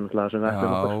góðir. Það er náttúrulega sem við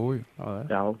okkur.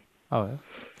 Já.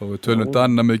 Þá við tölum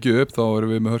danna mikið upp, þá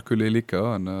erum við með hörkulið líka,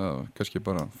 en kannski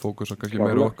bara fókusa kannski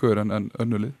meira okkur en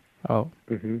önnulið. Já,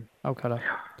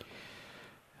 ákvæmlega.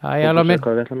 Já, ég alveg minn.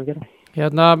 Hvað við ætlum að gera.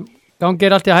 Hérna,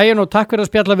 gangir allt í hæginn og takk fyrir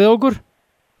að spjalla við okkur.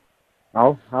 Já,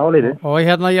 það var lítið. Og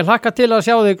hérna, ég hlakka til að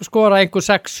sjá þig skora einhver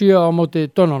 6-7 á móti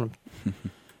Dönunum.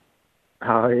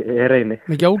 Já, ég reyni.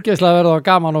 Mikið ógeðslega verður það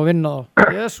gaman að vinna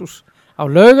þá. Jesús. Á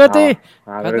Laugvelli,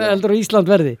 hvernig heldur Ísland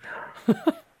verði?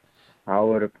 Það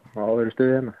verður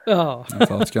stuðið hérna. Já.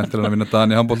 Það er skemmtilega að vinna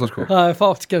Dan í handbolta sko. Það er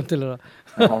fátt skemmtilega.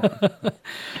 Já.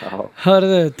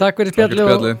 Hörðu, takk fyrir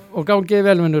spjalli og gangið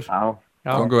velvinnur. Já.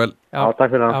 Gangu vel. Já,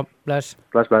 takk fyrir það. Já, bless.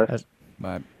 Bless.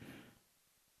 Nei.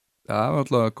 Það var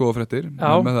alltaf góða fréttir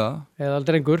með það. Eða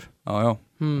drengur. Já.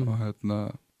 Og hérna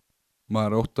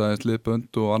maður óttaðist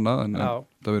liðbönd og annað en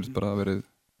það verður bara verið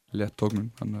létt tóknum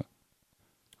þannig að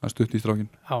hann stutt í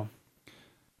strákin. Já.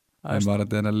 En var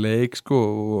þetta enn leik sko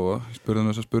og spurðum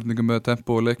þessar spurningum með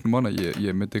tempo og leiknum hana.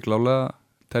 Ég myndi klálega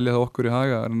telja það okkur í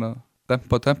haga en að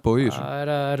dempa tempo í þessu. Það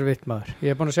er erfitt maður.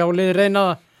 Ég er búin að sjá liðið reyna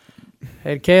það.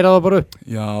 Þeir keyra það bara upp.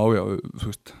 Já,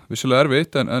 þú veist, vissulega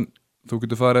erfitt en þú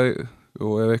getur farið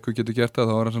og ef eitthvað getur gert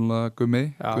það þá er það sannlega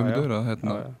Guðmundur að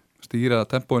stýra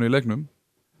tempóinu í leiknum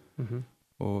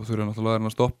og þurfa náttúrulega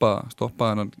að stoppa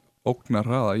hennan ógnar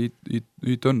hraða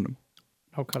í dönnum.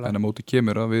 En að móti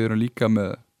kemur að við erum líka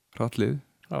með hraðlið,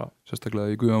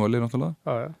 sérstaklega í Guðjónvalli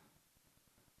náttúrulega.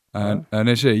 En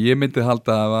ég myndi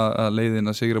halda að leiðin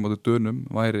að sigra móti dönnum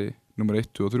væri nummer 1,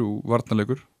 2 og 3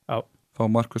 varnarleikur, fá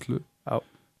markværslu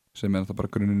sem er það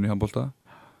bara grunninn í handbolta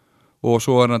og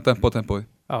svo er hann að dempa á tempóið.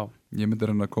 Ég myndi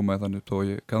reyna að koma í þannig þó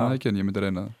ég kann það ekki en ég myndi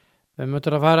reyna það. Við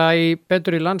mötum að fara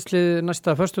betur í landslið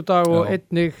næsta föstudag og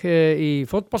einnig í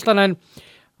fótboltan en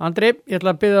Andri, ég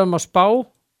ætla að biðja að spá.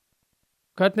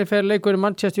 Hvernig fer leikur í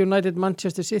Manchester United,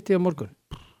 Manchester City á morgun?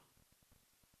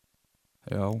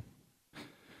 Já.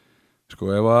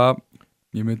 Sko ef að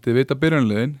ég myndi vita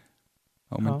byrjunarliðin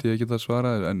þá myndi ég ekki það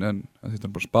svara en þetta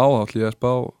er bara spá, þá ætla ég að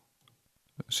spá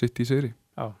City sigri.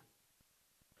 Já.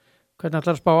 Hvernig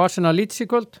ætlar að spá Arsenal Leeds í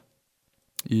kvöld?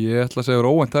 Ég ætla að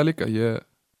segja óvænt það líka.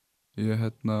 Ég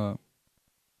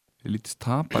Leeds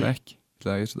tapar ekki.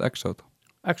 Ég set X á þetta.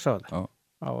 X á þetta?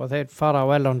 Já, og þeir fara á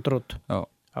Elland Road. Já.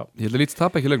 Ég held að Leeds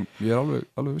tapa ekki leiknum. Ég er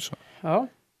alveg viss. Já,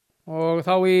 og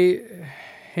þá í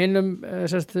hinum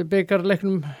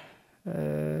byggarleiknum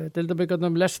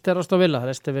deildabyggarnum Leicester Aston Villa.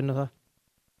 Leicester vinnur það.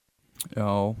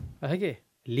 Já. Það ekki?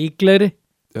 Líklegri?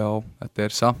 Já, þetta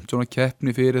er samt svona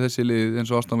keppni fyrir þessi lið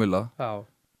eins og Aston Villa. Já.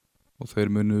 Og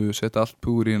þeir munu setja allt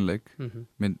púr í einleik,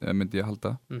 myndi ég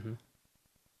halda.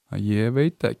 Ég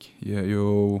veit ekki.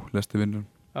 Leicester vinnur.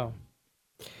 Já.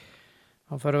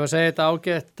 Þá fyrir við að segja þetta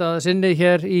ágætt að sinni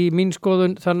hér í mín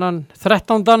skoðun þannan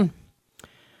 13.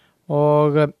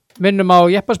 Og minnum á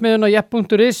jeppasmiðuna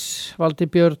jepp.is, Valdi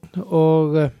Björn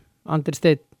og Andri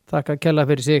Steinn. Þakka kærlega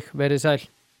fyrir sig, verið sæl.